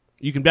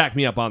 you can back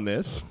me up on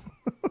this.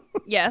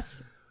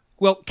 Yes.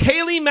 Well,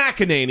 Kayleigh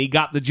McEnany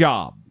got the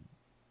job.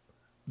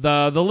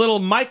 The little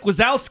Mike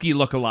Wazowski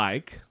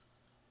lookalike.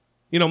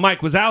 You know, Mike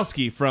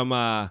Wazowski from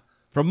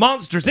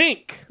Monsters,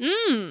 Inc.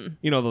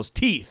 You know, those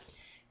teeth.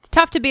 It's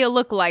tough to be a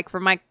lookalike for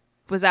Mike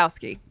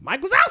Wazowski.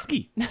 Mike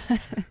Wazowski.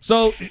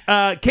 So,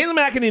 Kayleigh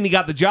McEnany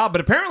got the job,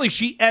 but apparently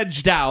she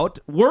edged out.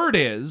 Word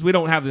is, we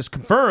don't have this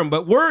confirmed,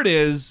 but word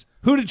is,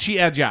 who did she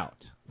edge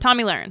out?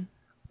 Tomi Lahren.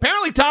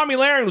 Apparently Tomi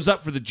Lahren was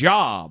up for the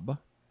job.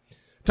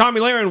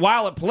 Tomi Lahren,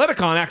 while at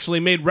Politicon, actually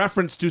made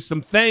reference to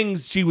some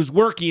things she was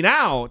working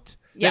out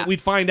that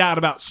we'd find out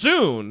about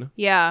soon.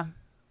 Yeah.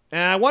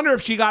 And I wonder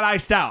if she got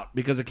iced out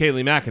because of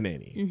Kayleigh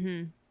McEnany.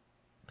 Mm-hmm.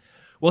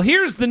 Well,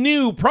 here's the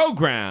new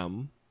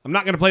program. I'm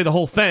not going to play the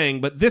whole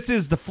thing, but this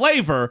is the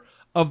flavor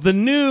of the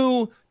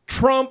new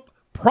Trump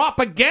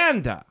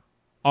propaganda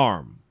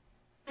arm.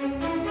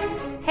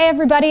 Hey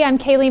everybody, I'm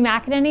Kayleigh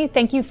McEnany.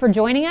 Thank you for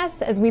joining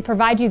us as we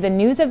provide you the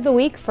news of the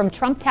week from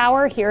Trump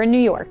Tower here in New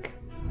York.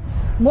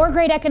 More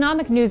great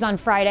economic news on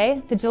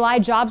Friday. The July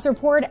jobs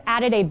report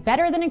added a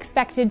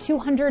better-than-expected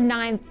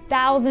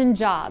 209,000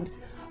 jobs.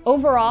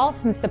 Overall,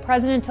 since the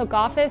president took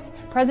office,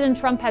 President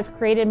Trump has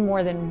created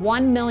more than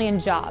 1 million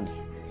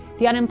jobs.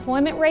 The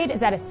unemployment rate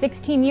is at a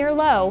 16-year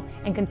low,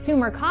 and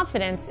consumer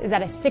confidence is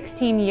at a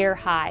 16-year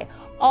high,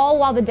 all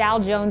while the Dow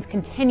Jones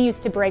continues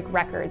to break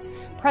records.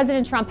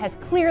 President Trump has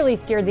clearly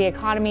steered the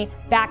economy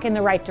back in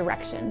the right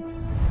direction.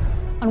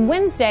 On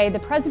Wednesday, the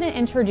president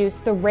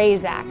introduced the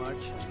RAISE Act.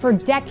 For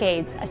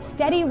decades, a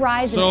steady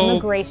rise in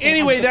immigration.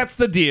 Anyway, that's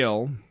the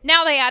deal.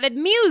 Now they added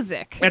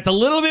music. It's a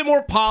little bit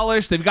more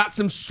polished. They've got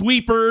some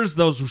sweepers,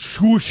 those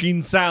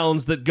swooshing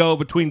sounds that go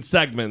between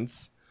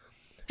segments.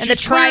 And the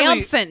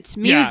triumphant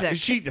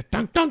music. Yeah,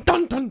 dun, dun,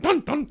 dun, dun, dun,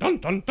 dun, dun,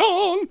 dun,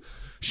 dun.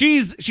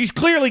 She's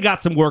clearly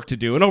got some work to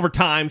do, and over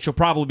time she'll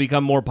probably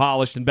become more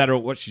polished and better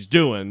at what she's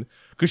doing,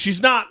 because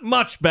she's not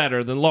much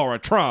better than Laura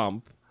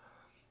Trump.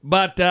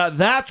 But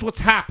that's what's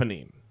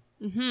happening.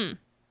 Mm-hmm.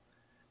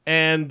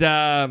 And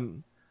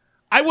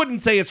I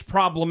wouldn't say it's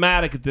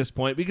problematic at this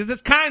point, because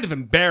it's kind of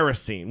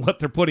embarrassing what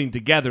they're putting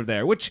together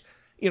there, which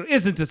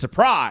isn't a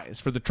surprise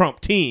for the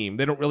Trump team.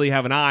 They don't really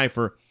have an eye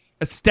for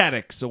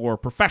aesthetics or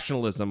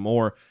professionalism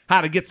or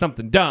how to get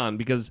something done,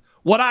 because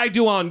what I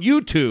do on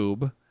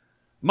YouTube,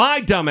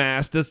 my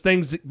dumbass does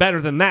things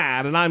better than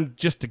that, and I'm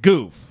just a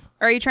goof.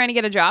 Are you trying to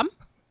get a job?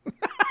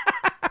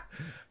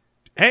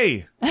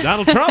 Hey,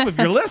 Donald Trump, if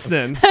you're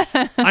listening,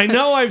 I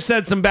know I've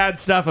said some bad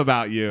stuff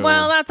about you.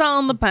 Well, that's all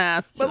in the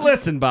past. But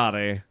listen,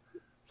 buddy,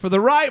 for the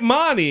right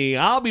money,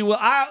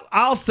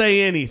 I'll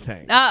say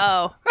anything.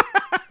 Uh-oh.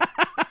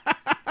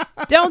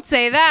 Don't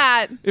say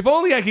that. If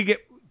only I could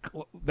get...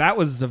 That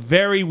was a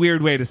very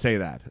weird way to say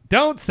that.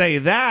 Don't say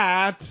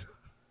that.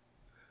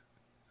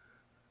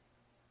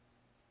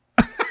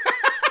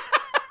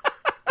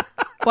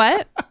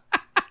 What?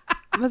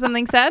 Was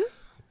something said?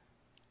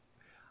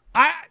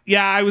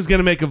 I was going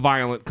to make a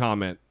violent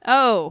comment.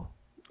 Oh.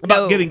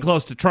 About getting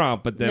close to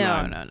Trump, but then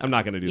no. I'm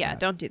not going to do that. Yeah,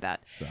 don't do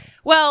that. So.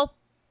 Well,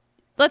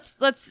 let's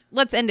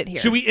end it here.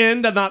 Should we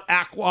end on that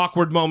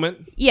awkward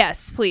moment?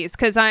 Yes, please,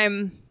 because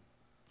I'm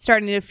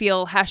starting to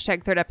feel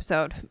 #3rd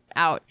episode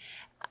out.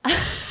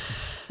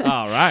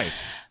 All right.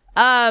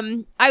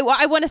 I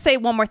want to say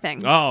one more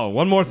thing. Oh,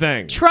 one more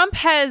thing. Trump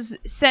has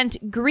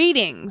sent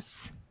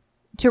greetings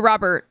to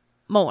Robert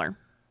Mueller.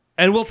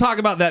 And we'll talk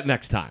about that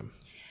next time.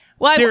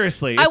 Well,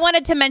 seriously. I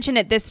wanted to mention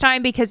it this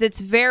time because it's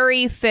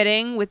very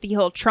fitting with the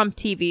whole Trump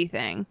TV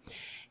thing.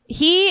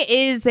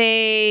 He is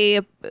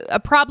a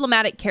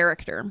problematic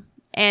character,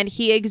 and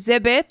he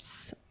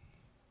exhibits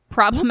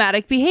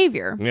problematic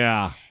behavior.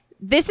 Yeah.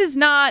 This is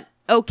not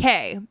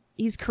okay.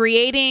 He's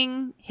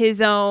creating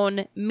his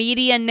own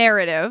media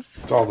narrative.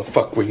 That's all the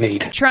fuck we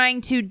need.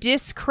 Trying to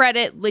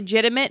discredit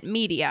legitimate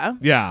media.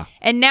 Yeah.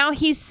 And now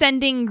he's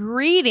sending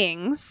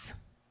greetings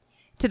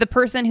to the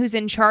person who's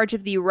in charge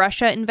of the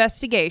Russia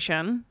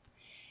investigation,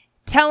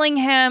 telling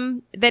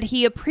him that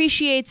he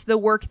appreciates the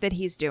work that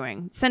he's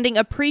doing, sending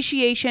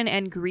appreciation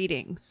and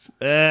greetings.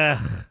 Ugh.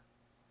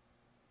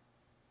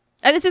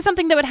 And this is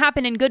something that would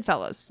happen in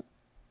Goodfellas.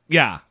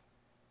 Yeah.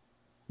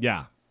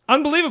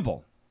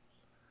 Unbelievable.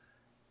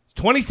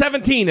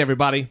 2017,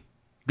 everybody.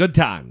 Good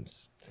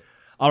times.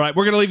 All right,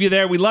 we're going to leave you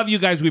there. We love you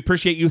guys. We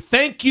appreciate you.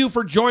 Thank you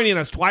for joining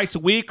us twice a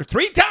week or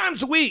 3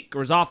 times a week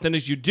or as often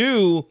as you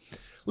do.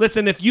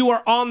 Listen, if you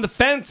are on the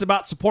fence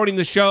about supporting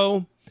the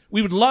show,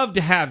 we would love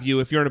to have you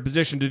if you're in a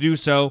position to do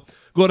so.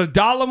 Go to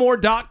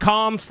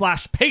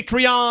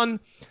dollemore.com/Patreon,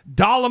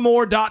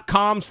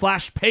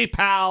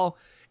 dollemore.com/PayPal,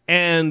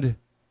 and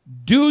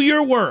do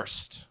your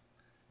worst.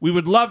 We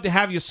would love to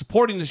have you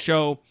supporting the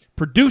show,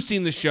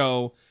 producing the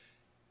show,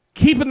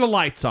 keeping the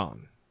lights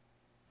on.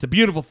 It's a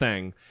beautiful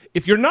thing.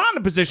 If you're not in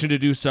a position to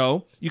do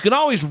so, you can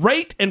always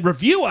rate and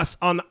review us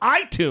on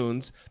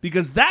iTunes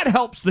because that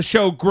helps the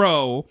show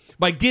grow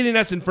by getting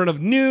us in front of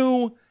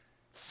new,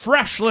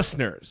 fresh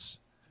listeners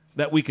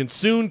that we can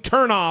soon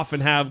turn off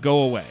and have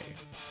go away.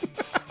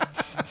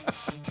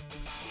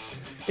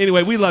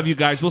 Anyway, we love you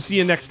guys. We'll see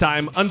you next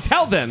time.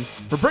 Until then,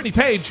 for Brittany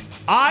Page,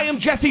 I am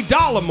Jesse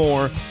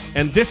Dollemore,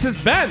 and this has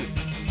been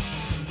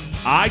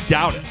I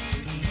Doubt It.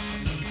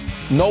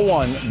 No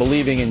one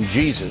believing in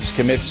Jesus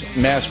commits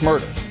mass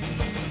murder.